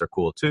movements are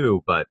cool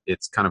too, but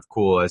it's kind of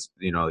cool, as,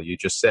 you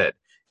just said,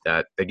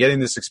 that they're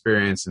getting this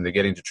experience and they're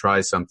getting to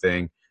try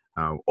something,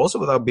 also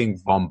without being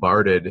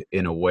bombarded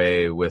in a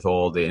way with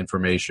all the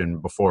information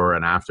before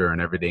and after and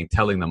everything,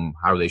 telling them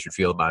how they should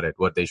feel about it,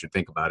 what they should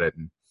think about it.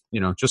 And,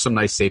 just some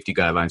nice safety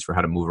guidelines for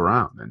how to move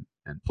around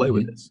and play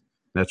with this.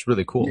 That's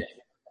really cool. Yeah.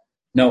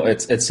 No,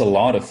 it's a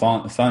lot of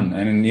fun.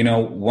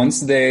 And, once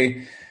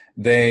they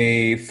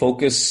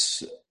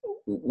focus,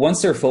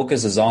 once their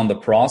focus is on the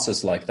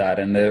process like that,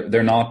 and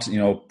they're not,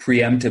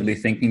 preemptively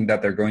thinking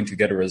that they're going to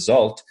get a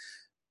result,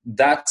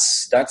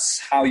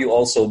 that's how you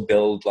also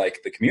build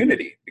like the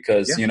community,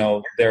 because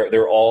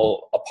they're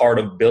all a part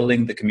of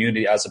building the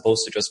community, as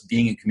opposed to just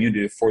being a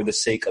community for the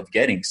sake of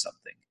getting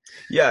something.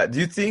 Yeah. Do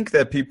you think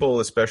that people,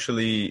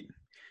 especially,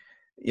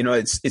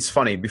 it's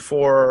funny,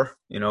 before,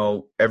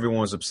 everyone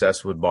was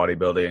obsessed with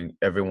bodybuilding,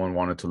 everyone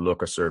wanted to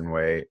look a certain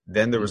way.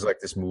 Then there was like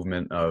this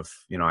movement of,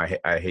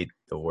 I hate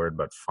the word,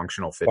 but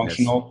functional fitness.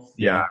 Functional.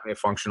 Yeah.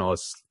 Functional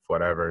is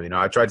whatever.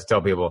 I tried to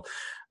tell people,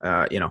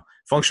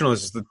 functional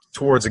is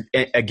towards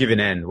a given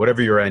end,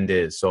 whatever your end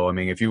is. So,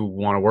 if you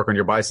want to work on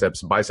your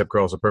biceps, bicep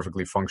curls are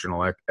perfectly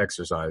functional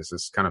exercise.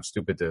 It's kind of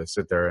stupid to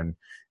sit there and,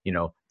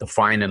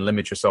 define and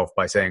limit yourself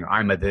by saying,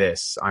 I'm a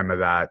this, I'm a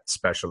that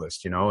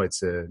specialist.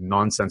 It's a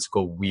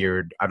nonsensical,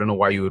 weird, I don't know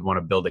why you would want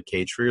to build a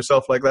cage for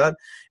yourself like that.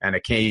 And a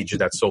cage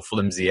that's so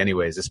flimsy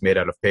anyways, it's made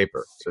out of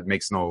paper. So it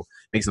makes no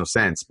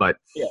sense. But,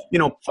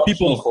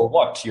 functional for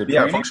what?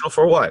 Functional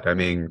for what?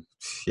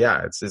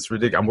 It's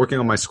ridiculous. I'm working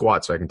on my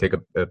squat so I can take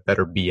a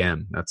better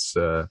BM. That's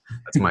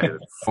my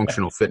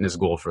functional fitness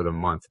goal for the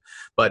month.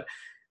 But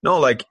no,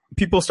 like,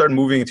 people start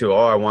moving to,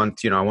 I want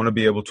to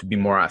be able to be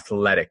more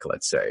athletic,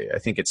 let's say. I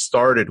think it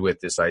started with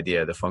this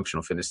idea, the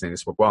functional fitness thing.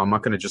 It's like, well, I'm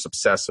not going to just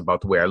obsess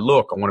about the way I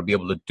look. I want to be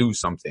able to do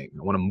something.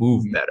 I want to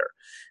move better,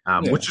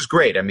 which is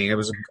great. I think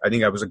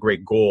that was a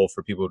great goal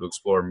for people to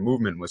explore.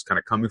 Movement was kind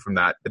of coming from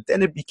that. But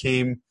then it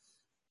became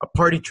a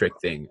party trick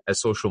thing as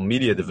social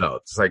media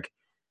developed. It's like,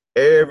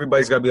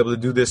 everybody's got to be able to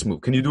do this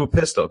move. Can you do a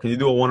pistol? Can you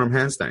do a one-arm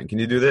handstand? Can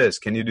you do this?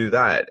 Can you do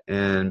that?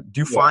 And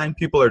do you find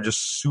people are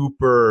just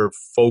super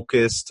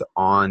focused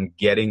on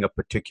getting a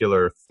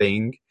particular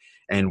thing?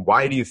 And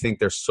why do you think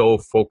they're so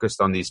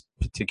focused on these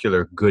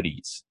particular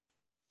goodies?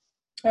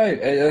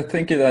 I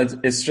think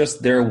that it's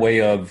just their way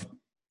of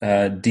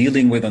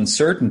dealing with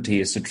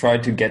uncertainty, is to try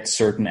to get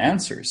certain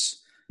answers.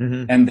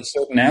 Mm-hmm. And the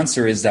certain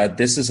answer is that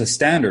this is a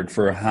standard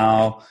for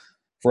how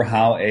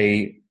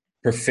a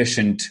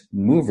proficient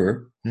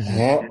mover.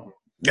 Mm-hmm.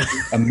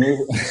 A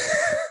mover.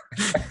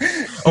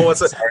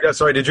 What's that? Yeah,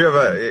 sorry. Did you have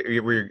a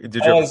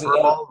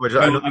furball? Which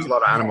I know there's a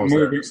lot of animals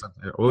there. It's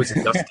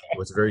dusty.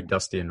 It's very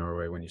dusty in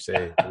Norway when you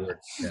say the word.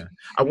 Yeah.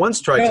 I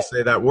once tried to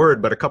say that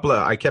word, but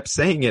I kept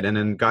saying it, and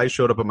then guys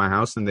showed up at my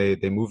house and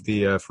they moved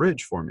the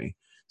fridge for me.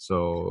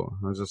 So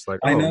I was just like,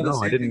 I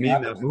didn't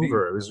mean that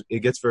mover. It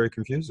gets very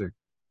confusing.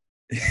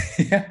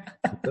 Yeah.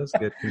 It does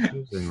get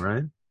confusing,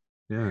 right?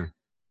 Yeah.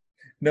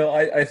 No,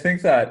 I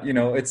think that,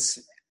 it's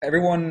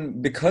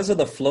everyone, because of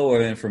the flow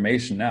of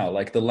information now,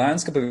 like the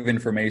landscape of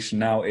information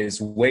now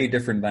is way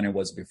different than it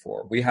was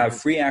before. We have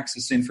free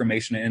access to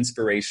information and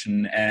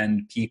inspiration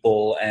and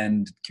people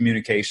and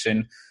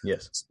communication.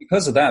 Yes. So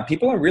because of that,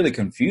 people are really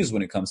confused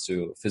when it comes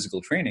to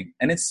physical training,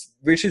 and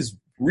which is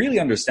really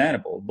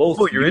understandable.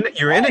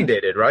 You're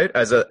inundated, right?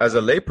 As a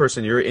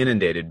layperson, you're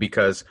inundated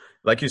because,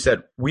 like you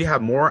said, we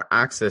have more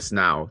access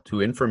now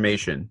to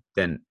information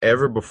than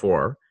ever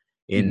before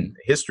in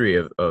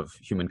history of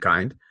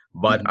humankind.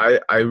 But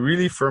I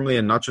really firmly,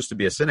 and not just to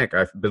be a cynic,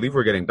 I believe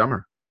we're getting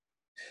dumber.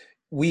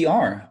 We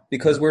are,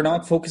 because we're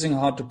not focusing on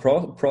how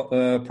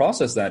to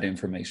process that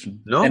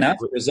information. No. And as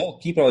a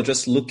result, people are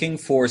just looking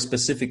for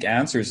specific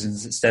answers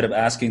instead of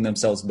asking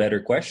themselves better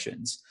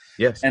questions.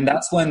 Yes. And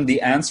that's when the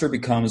answer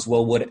becomes,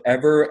 well,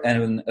 whatever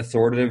an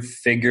authoritative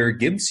figure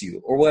gives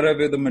you, or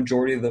whatever the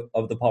majority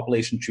of the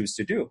population choose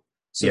to do.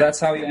 So that's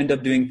how you end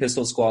up doing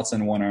pistol squats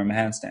and one-arm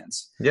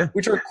handstands,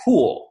 which are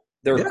cool.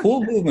 They're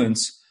cool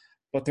movements,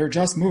 but they're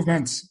just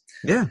movements.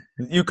 Yeah.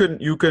 You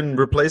can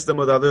replace them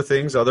with other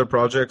things, other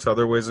projects,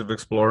 other ways of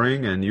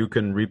exploring, and you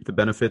can reap the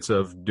benefits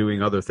of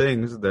doing other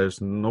things. There's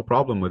no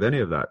problem with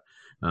any of that.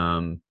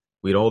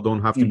 We all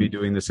don't have to be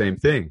doing the same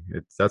thing.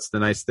 That's the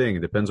nice thing.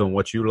 It depends on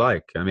what you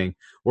like. I mean,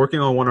 working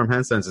on one-arm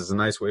handstands is a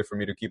nice way for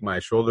me to keep my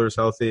shoulders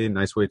healthy,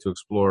 nice way to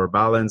explore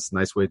balance,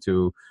 nice way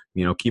to,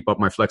 keep up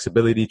my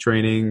flexibility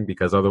training,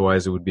 because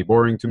otherwise it would be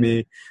boring to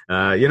me.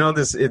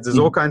 There's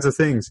all kinds of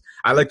things.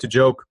 I like to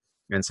joke,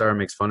 and Sarah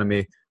makes fun of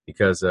me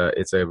because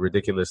it's a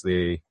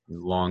ridiculously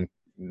long,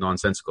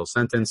 nonsensical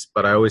sentence.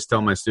 But I always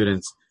tell my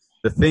students,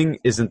 the thing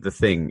isn't the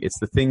thing. It's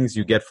the things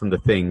you get from the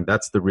thing.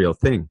 That's the real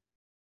thing.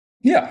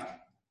 Yeah.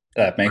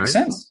 That makes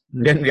sense.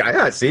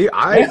 Yeah, see,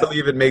 I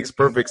believe it makes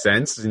perfect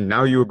sense. And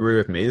now you agree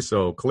with me.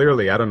 So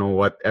clearly, I don't know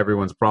what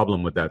everyone's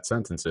problem with that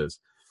sentence is.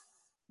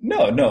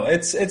 No,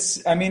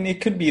 it's, I mean, it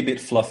could be a bit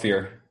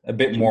fluffier, a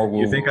bit more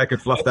woo-woo. You think I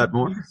could fluff that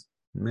more?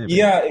 Maybe.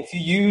 Yeah, if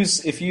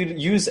you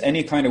use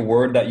any kind of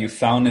word that you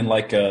found in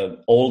like a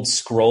old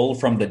scroll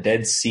from the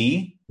Dead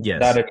Sea,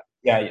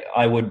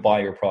 I would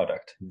buy your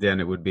product. Then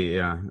it would be,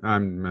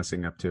 I'm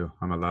messing up too.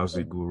 I'm a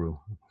lousy guru.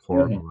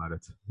 Horrible at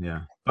it.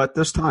 Yeah. But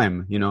there's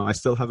time, I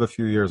still have a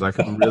few years.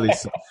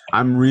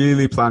 I'm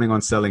really planning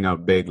on selling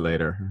out big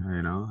later.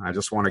 I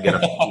just want to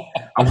get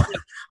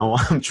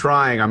I'm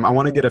trying. I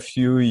want to get a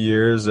few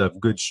years of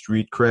good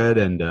street cred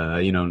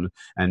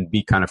and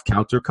be kind of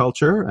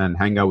counterculture and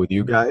hang out with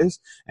you guys.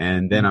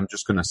 And then I'm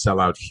just going to sell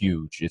out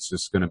huge. It's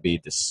just going to be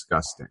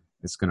disgusting.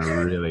 It's going to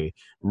really,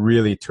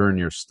 really turn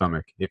your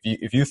stomach.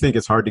 If you think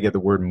it's hard to get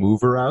the word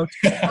mover out,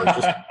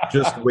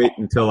 just wait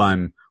until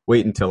I'm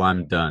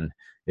done.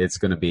 It's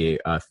going to be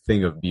a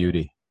thing of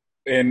beauty.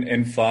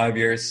 In 5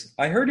 years,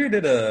 I heard you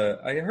did a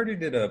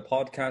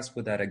podcast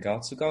with that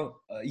Agatsuka.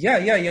 Yeah.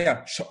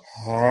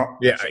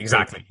 Yeah,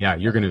 exactly. Yeah,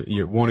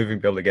 you won't even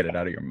be able to get it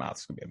out of your mouth.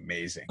 It's going to be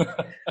amazing.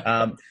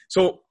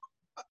 So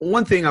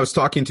one thing I was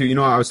talking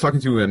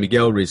to,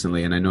 Miguel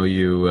recently, and I know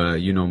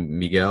you know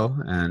Miguel,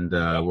 and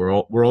we're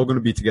all going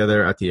to be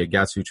together at the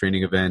Agatsu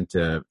training event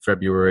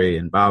February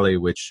in Bali,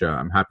 which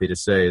I'm happy to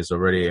say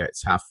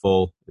it's half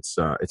full. It's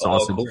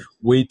awesome. Cool.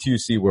 Wait till you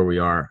see where we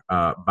are.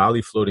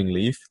 Bali Floating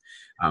Leaf.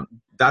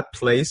 That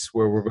place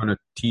where we're going to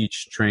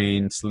teach,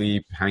 train,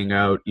 sleep, hang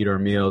out, eat our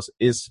meals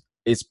is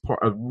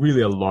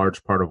really a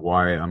large part of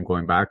why I'm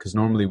going back, because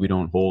normally we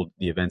don't hold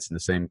the events in the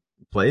same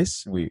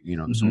place.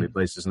 There's so many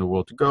places in the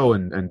world to go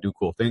and do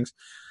cool things.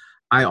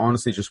 I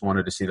honestly just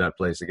wanted to see that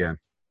place again.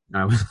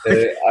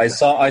 I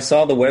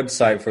saw the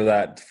website for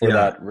that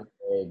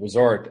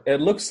resort. It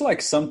looks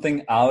like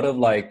something out of,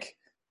 like,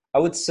 I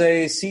would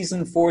say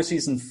season 4,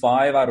 season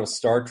 5 out of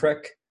Star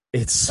Trek.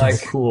 It's so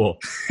cool.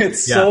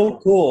 It's so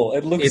cool.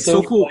 It looks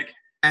so cool. like,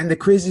 and the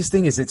craziest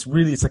thing is it's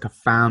like a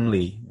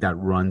family that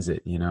runs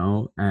it,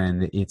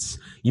 and it's,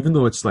 even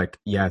though it's like,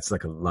 it's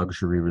like a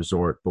luxury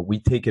resort, but we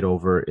take it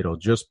over. It'll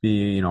just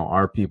be,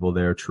 our people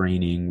there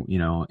training,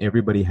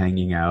 everybody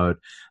hanging out.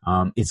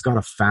 It's got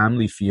a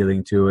family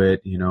feeling to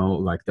it,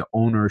 like the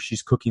owner,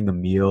 she's cooking the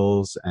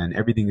meals and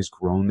everything is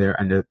grown there.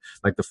 And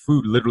the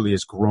food literally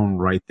is grown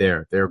right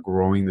there. They're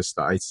growing the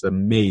stuff. It's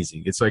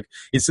amazing. It's like,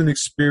 it's an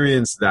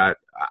experience that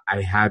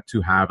I had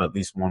to have at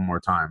least one more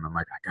time. I'm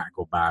like, I gotta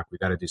go back. We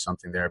gotta do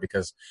something there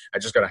because I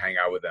just gotta hang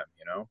out with them.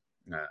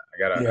 I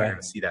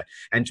gotta see that,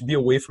 and to be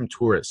away from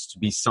tourists, to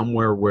be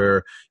somewhere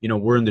where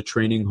we're in the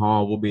training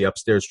hall. We'll be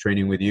upstairs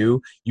training with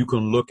you. You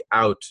can look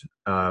out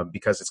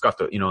because it's got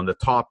the on the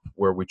top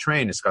where we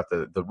train. It's got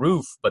the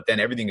roof, but then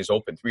everything is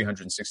open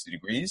 360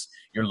 degrees.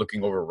 You're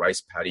looking over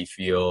rice paddy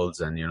fields,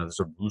 and there's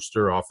a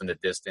rooster off in the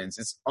distance.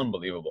 It's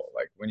unbelievable.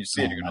 Like when you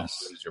see it, you're gonna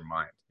lose your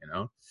mind.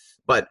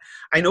 But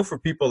I know for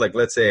people, like,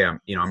 let's say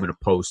I'm going to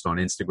post on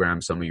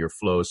Instagram some of your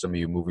flows, some of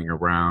you moving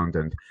around,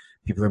 and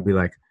people are going to be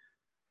like,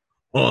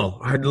 oh,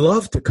 I'd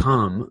love to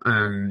come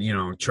and,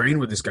 train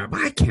with this guy,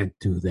 but I can't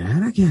do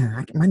that. I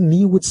can't. My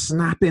knee would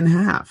snap in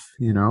half,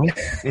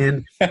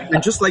 and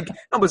just like,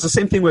 no, but it's the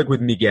same thing like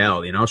with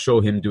Miguel, I'll show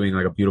him doing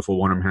like a beautiful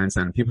one-arm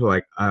handstand. And people are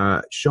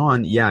like,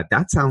 Sean, yeah,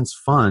 that sounds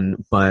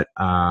fun, but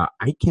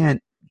I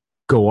can't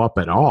go up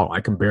at all. I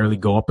can barely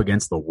go up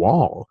against the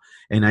wall.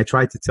 And I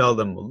tried to tell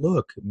them,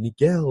 look,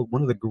 Miguel,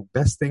 one of the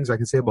best things I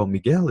can say about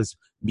Miguel is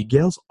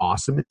Miguel's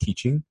awesome at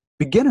teaching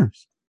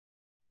beginners.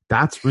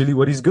 That's really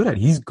what he's good at.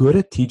 He's good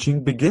at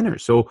teaching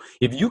beginners. So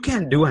if you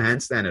can't do a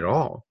handstand at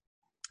all,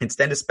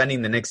 instead of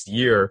spending the next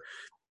year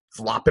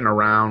flopping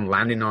around,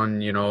 landing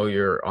on,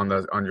 your on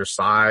your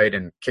side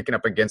and kicking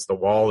up against the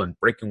wall and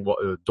breaking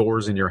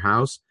doors in your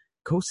house,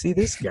 go see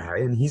this guy,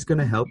 and he's going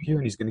to help you,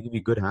 and he's going to give you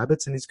good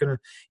habits, and he's going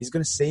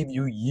to save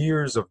you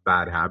years of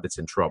bad habits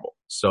and trouble.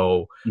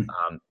 So,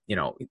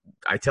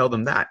 I tell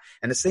them that.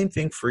 And the same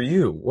thing for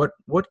you.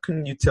 What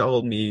can you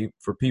tell me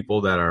for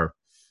people that are,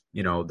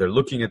 they're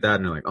looking at that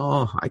and they're like,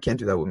 oh, I can't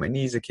do that with my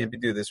knees. I can't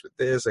do this with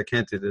this. I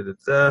can't do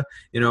that.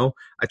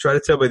 I try to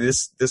tell them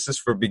this is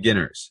for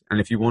beginners.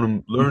 And if you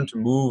want to learn to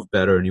move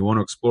better and you want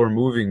to explore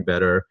moving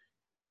better,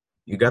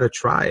 you got to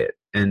try it.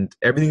 And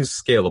everything's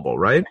scalable,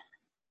 right?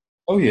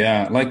 Oh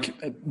yeah, like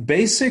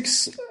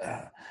basics.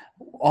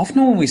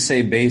 often when we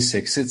say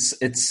basics,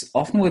 it's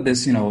often with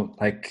this,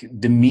 like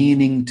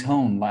demeaning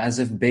tone, as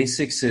if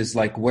basics is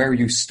like where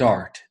you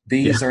start. Yeah.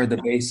 These are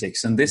the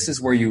basics, and this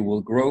is where you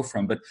will grow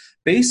from. But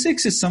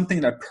basics is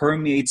something that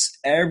permeates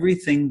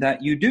everything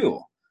that you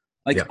do.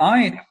 Like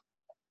Yeah.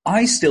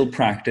 I still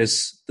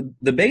practice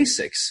the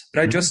basics,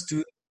 but I just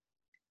do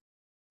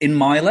in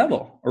my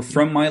level or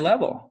from my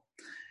level.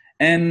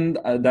 And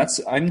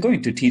I'm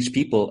going to teach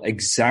people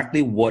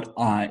exactly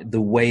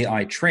the way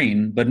I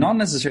train, but not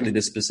necessarily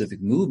the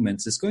specific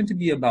movements. It's going to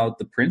be about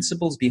the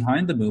principles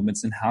behind the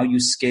movements and how you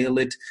scale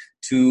it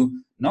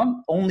to not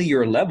only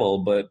your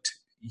level, but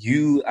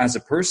you as a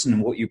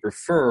person, what you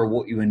prefer,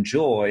 what you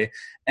enjoy,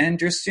 and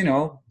just,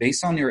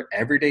 based on your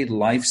everyday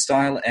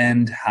lifestyle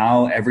and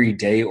how every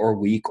day or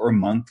week or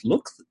month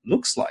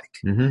looks like.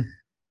 Mm-hmm.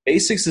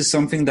 Basics is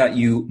something that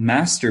you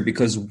master,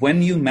 because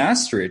when you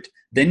master it,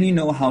 then you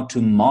know how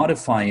to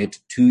modify it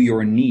to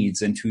your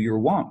needs and to your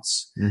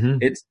wants. Mm-hmm.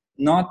 It's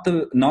not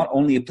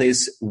only a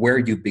place where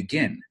you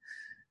begin.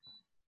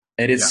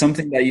 It is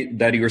something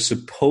that you're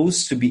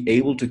supposed to be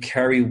able to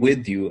carry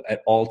with you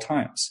at all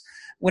times.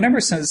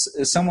 Whenever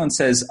someone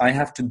says, I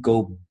have to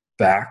go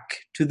back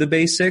to the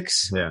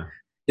basics,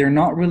 they're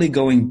not really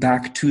going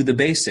back to the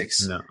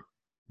basics. No.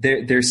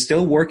 They're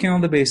still working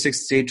on the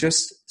basics. They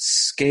just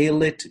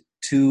scale it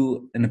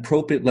to an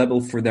appropriate level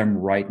for them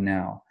right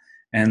now.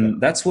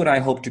 And that's what I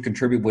hope to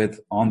contribute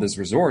with on this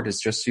resort, is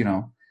just,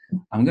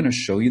 I'm going to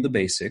show you the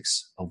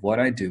basics of what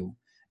I do.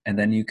 And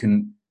then you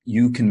can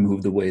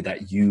move the way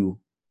that you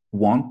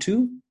want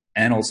to,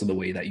 and also the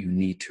way that you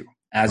need to,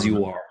 as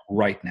you are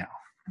right now.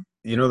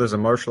 There's a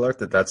martial art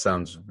that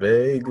sounds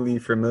vaguely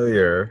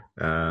familiar.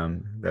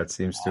 That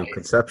seems to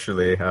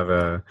conceptually have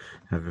a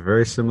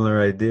very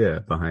similar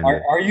idea behind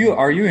it.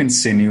 Are you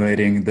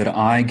insinuating that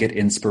I get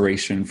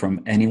inspiration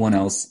from anyone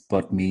else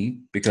but me?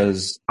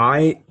 Because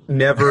I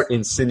never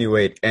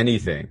insinuate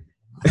anything.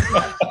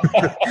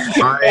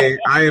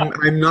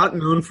 I'm not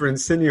known for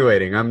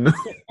insinuating. I'm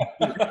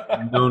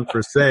known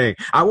for saying.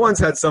 I once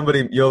had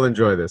somebody. You'll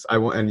enjoy this.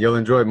 And you'll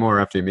enjoy it more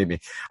after you meet me.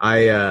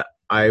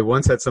 I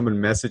once had someone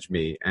message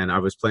me, and I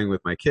was playing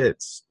with my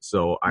kids,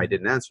 so I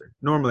didn't answer.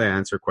 Normally, I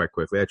answer quite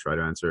quickly. I try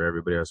to answer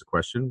everybody else's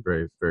question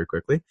very, very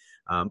quickly.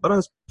 But I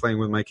was playing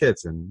with my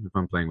kids, and if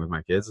I'm playing with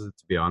my kids,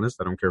 to be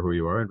honest, I don't care who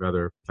you are. I'd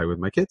rather play with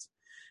my kids,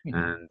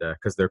 and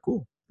because they're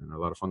cool and they're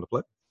a lot of fun to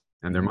play,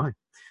 and they're mine.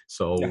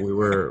 So we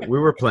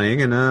were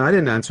playing, and I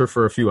didn't answer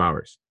for a few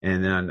hours,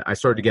 and then I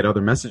started to get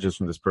other messages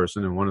from this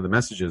person, and one of the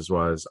messages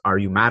was, "Are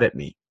you mad at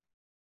me?"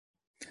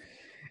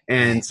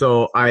 And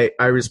so I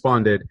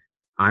responded,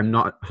 I'm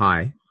not.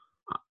 Hi.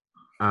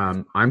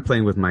 I'm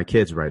playing with my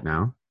kids right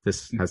now.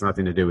 This has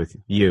nothing to do with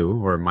you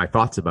or my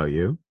thoughts about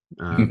you.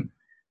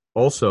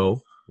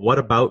 Also, what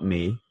about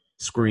me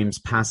screams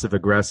passive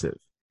aggressive?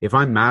 If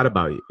I'm mad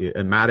about you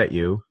and mad at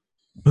you,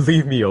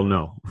 believe me, you'll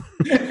know.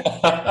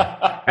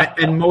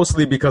 And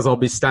mostly because I'll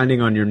be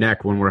standing on your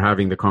neck when we're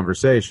having the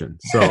conversation.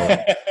 So,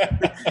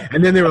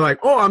 and then they were like,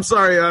 "Oh, I'm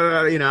sorry,"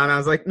 and I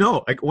was like,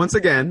 "No, like once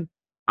again,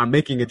 I'm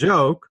making a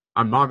joke.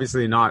 I'm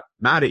obviously not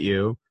mad at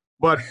you."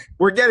 But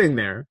we're getting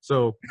there.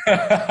 So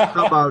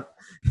how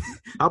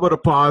about a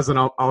pause, and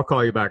I'll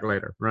call you back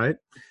later, right?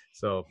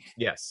 So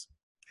yes.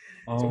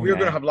 So we are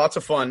going to have lots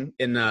of fun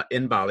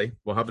in Bali.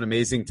 We'll have an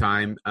amazing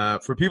time.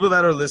 For people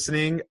that are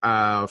listening,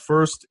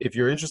 first, if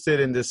you're interested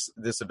in this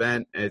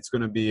event, it's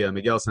going to be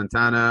Miguel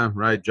Santana,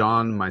 right?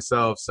 John,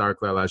 myself, Sarah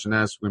Claire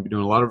Lajeunesse. We're going to be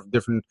doing a lot of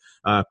different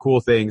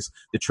cool things.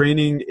 The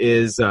training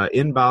is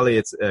in Bali.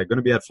 It's going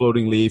to be at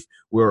Floating Leaf,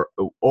 where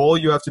all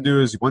you have to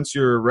do is once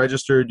you're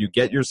registered, you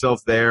get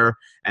yourself there,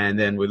 and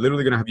then we're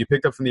literally going to have you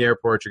picked up from the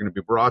airport. You're going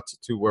to be brought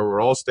to where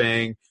we're all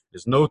staying.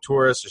 There's no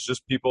tourists. It's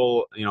just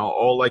people,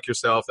 all like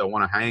yourself that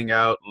want to hang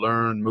out,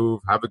 learn,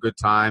 move, have a good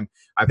time.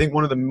 I think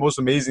one of the most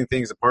amazing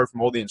things, apart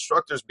from all the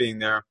instructors being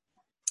there,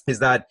 is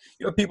that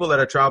you have people that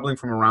are traveling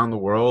from around the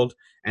world,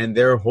 and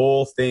their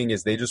whole thing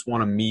is they just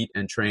want to meet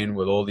and train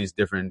with all these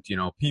different,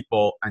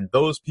 people. And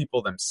those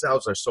people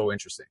themselves are so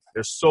interesting.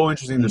 They're so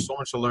interesting. There's so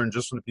much to learn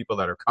just from the people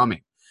that are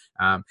coming.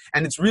 And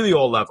it's really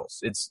all levels.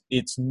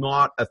 It's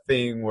not a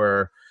thing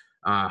where,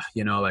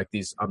 like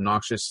these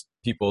obnoxious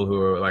people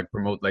who are like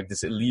promote like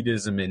this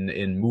elitism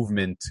in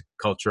movement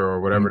culture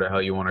or whatever the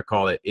hell you want to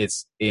call it.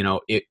 It's,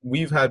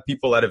 we've had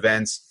people at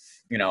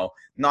events,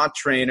 not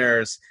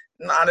trainers,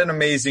 not in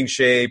amazing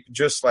shape,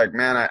 just like,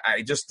 man,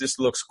 this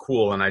looks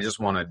cool and I just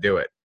want to do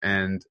it.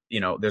 And,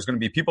 there's going to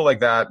be people like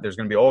that. There's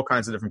going to be all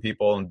kinds of different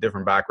people and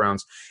different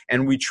backgrounds.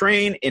 And we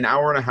train in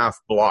 1.5-hour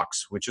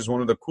blocks, which is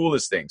one of the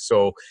coolest things.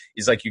 So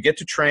it's like you get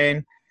to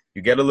train.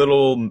 You get a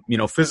little,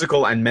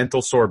 physical and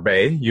mental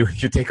sorbet. You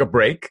take a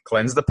break,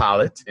 cleanse the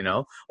palate,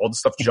 all the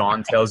stuff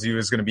John tells you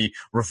is going to be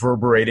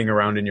reverberating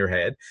around in your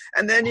head.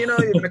 And then, you're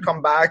going to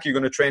come back. You're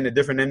going to train a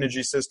different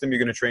energy system. You're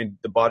going to train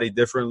the body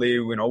differently,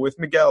 with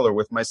Miguel or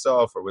with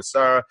myself or with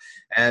Sarah.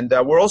 And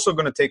we're also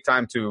going to take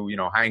time to,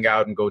 hang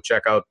out and go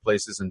check out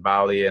places in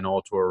Bali and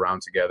all tour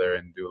around together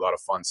and do a lot of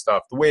fun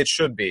stuff the way it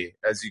should be.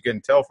 As you can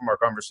tell from our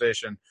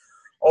conversation,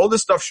 all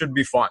this stuff should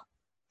be fun,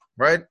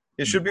 right?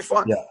 It should be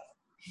fun. Yeah.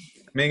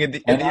 I mean, at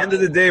the end of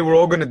the day, we're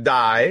all going to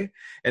die,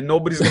 and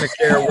nobody's going to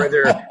care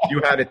whether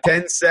you had a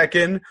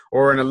 10-second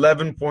or an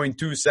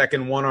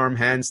 11.2-second one-arm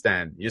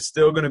handstand. You're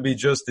still going to be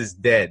just as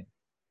dead.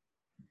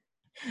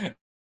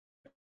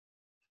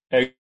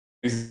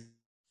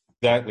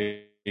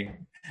 Exactly.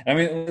 I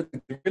mean,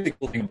 the really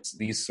cool thing about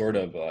these sort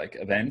of like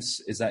events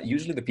is that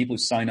usually the people who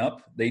sign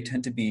up, they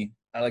tend to be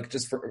like,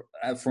 just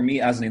for me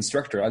as an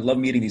instructor, I love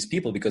meeting these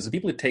people, because the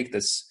people who take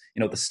this,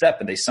 the step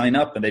and they sign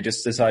up and they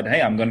just decide,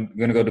 hey, I'm going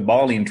to go to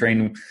Bali and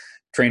train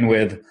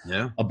with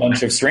a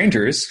bunch of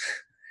strangers.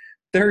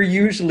 They're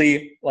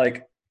usually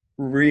like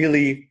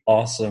really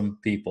awesome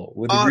people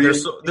with really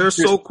they're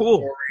so cool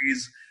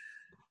stories.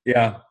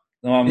 Yeah.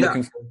 No, I'm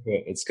looking forward to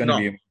it. It's going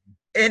to be.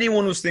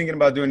 Anyone who's thinking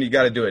about doing it, you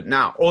got to do it.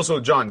 Now, also,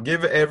 John,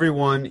 give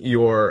everyone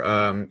your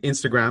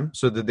Instagram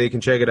so that they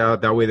can check it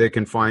out. That way they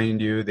can find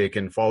you, they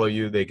can follow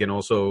you, they can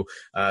also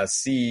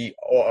see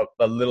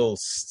a little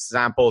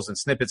samples and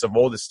snippets of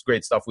all this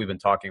great stuff we've been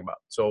talking about.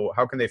 So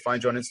how can they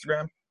find you on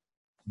Instagram?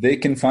 They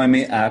can find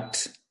me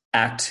at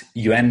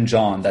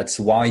Yuenjon. That's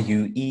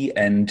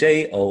Yuenjon.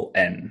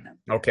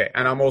 Okay,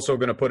 and I'm also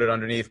going to put it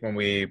underneath when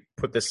we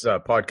put this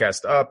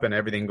podcast up and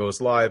everything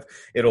goes live.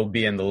 It'll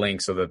be in the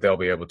link so that they'll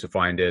be able to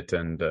find it.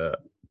 And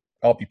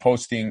I'll be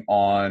posting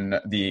on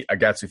the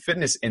Agatsu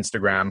Fitness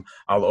Instagram.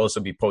 I'll also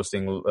be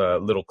posting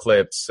little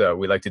clips.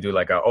 We like to do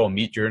like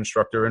meet your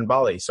instructor in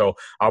Bali. So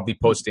I'll be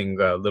posting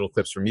little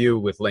clips from you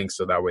with links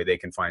so that way they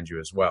can find you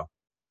as well.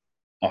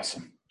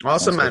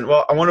 Awesome, man.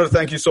 Well, I wanted to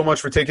thank you so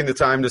much for taking the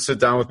time to sit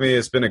down with me.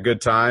 It's been a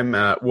good time.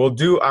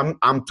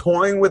 I'm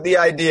toying with the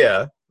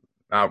idea.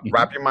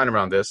 Wrap your mind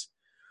around this.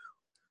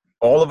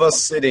 All of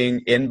us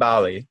sitting in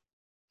Bali,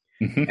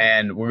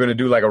 and we're going to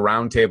do like a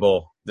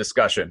roundtable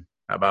discussion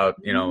about,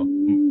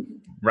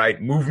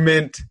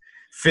 movement,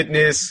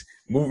 fitness,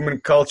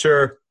 movement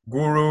culture,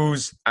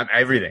 gurus, and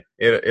everything.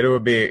 I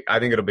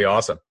think it'll be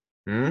awesome.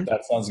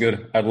 That sounds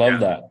good. I love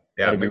that.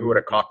 Yeah, maybe with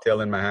a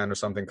cocktail in my hand or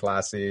something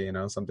classy,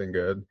 something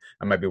good.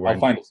 I might be wearing. I'll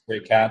find a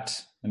stray cat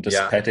and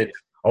just pet it.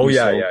 Oh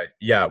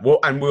yeah. Well,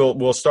 and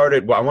we'll start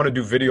it. Well, I want to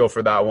do video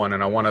for that one,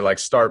 and I want to like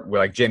start with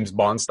like James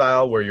Bond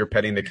style, where you're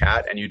petting the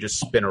cat and you just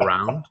spin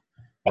around,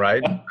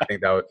 right? I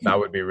think that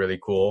would be really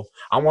cool.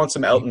 I want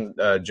some Elton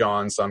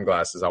John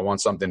sunglasses. I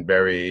want something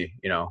very,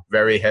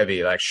 very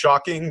heavy, like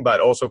shocking, but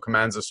also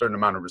commands a certain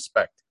amount of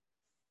respect.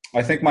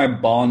 I think my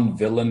Bond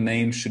villain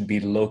name should be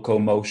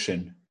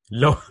Locomotion.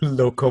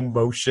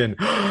 Locomotion.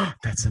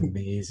 That's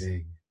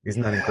amazing.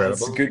 Isn't that incredible?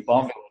 It's a good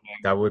Bond villain name.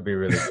 That would be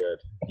really good.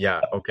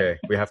 Yeah. Okay.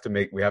 We have to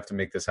make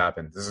this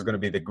happen. This is going to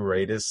be the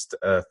greatest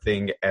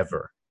thing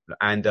ever.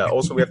 And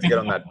also, we have to get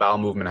on that bowel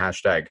movement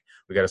hashtag.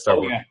 We got to start.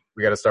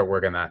 We got to start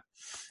working that.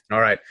 All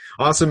right.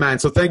 Awesome, man.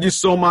 So thank you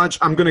so much.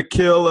 I'm going to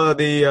kill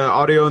the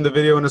audio and the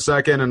video in a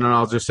second, and then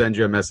I'll just send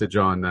you a message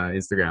on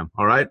Instagram.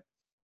 All right.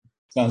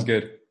 Sounds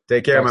good.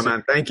 Take care, my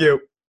man. Thank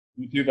you.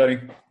 You too, buddy.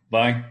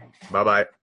 Bye. Bye-bye.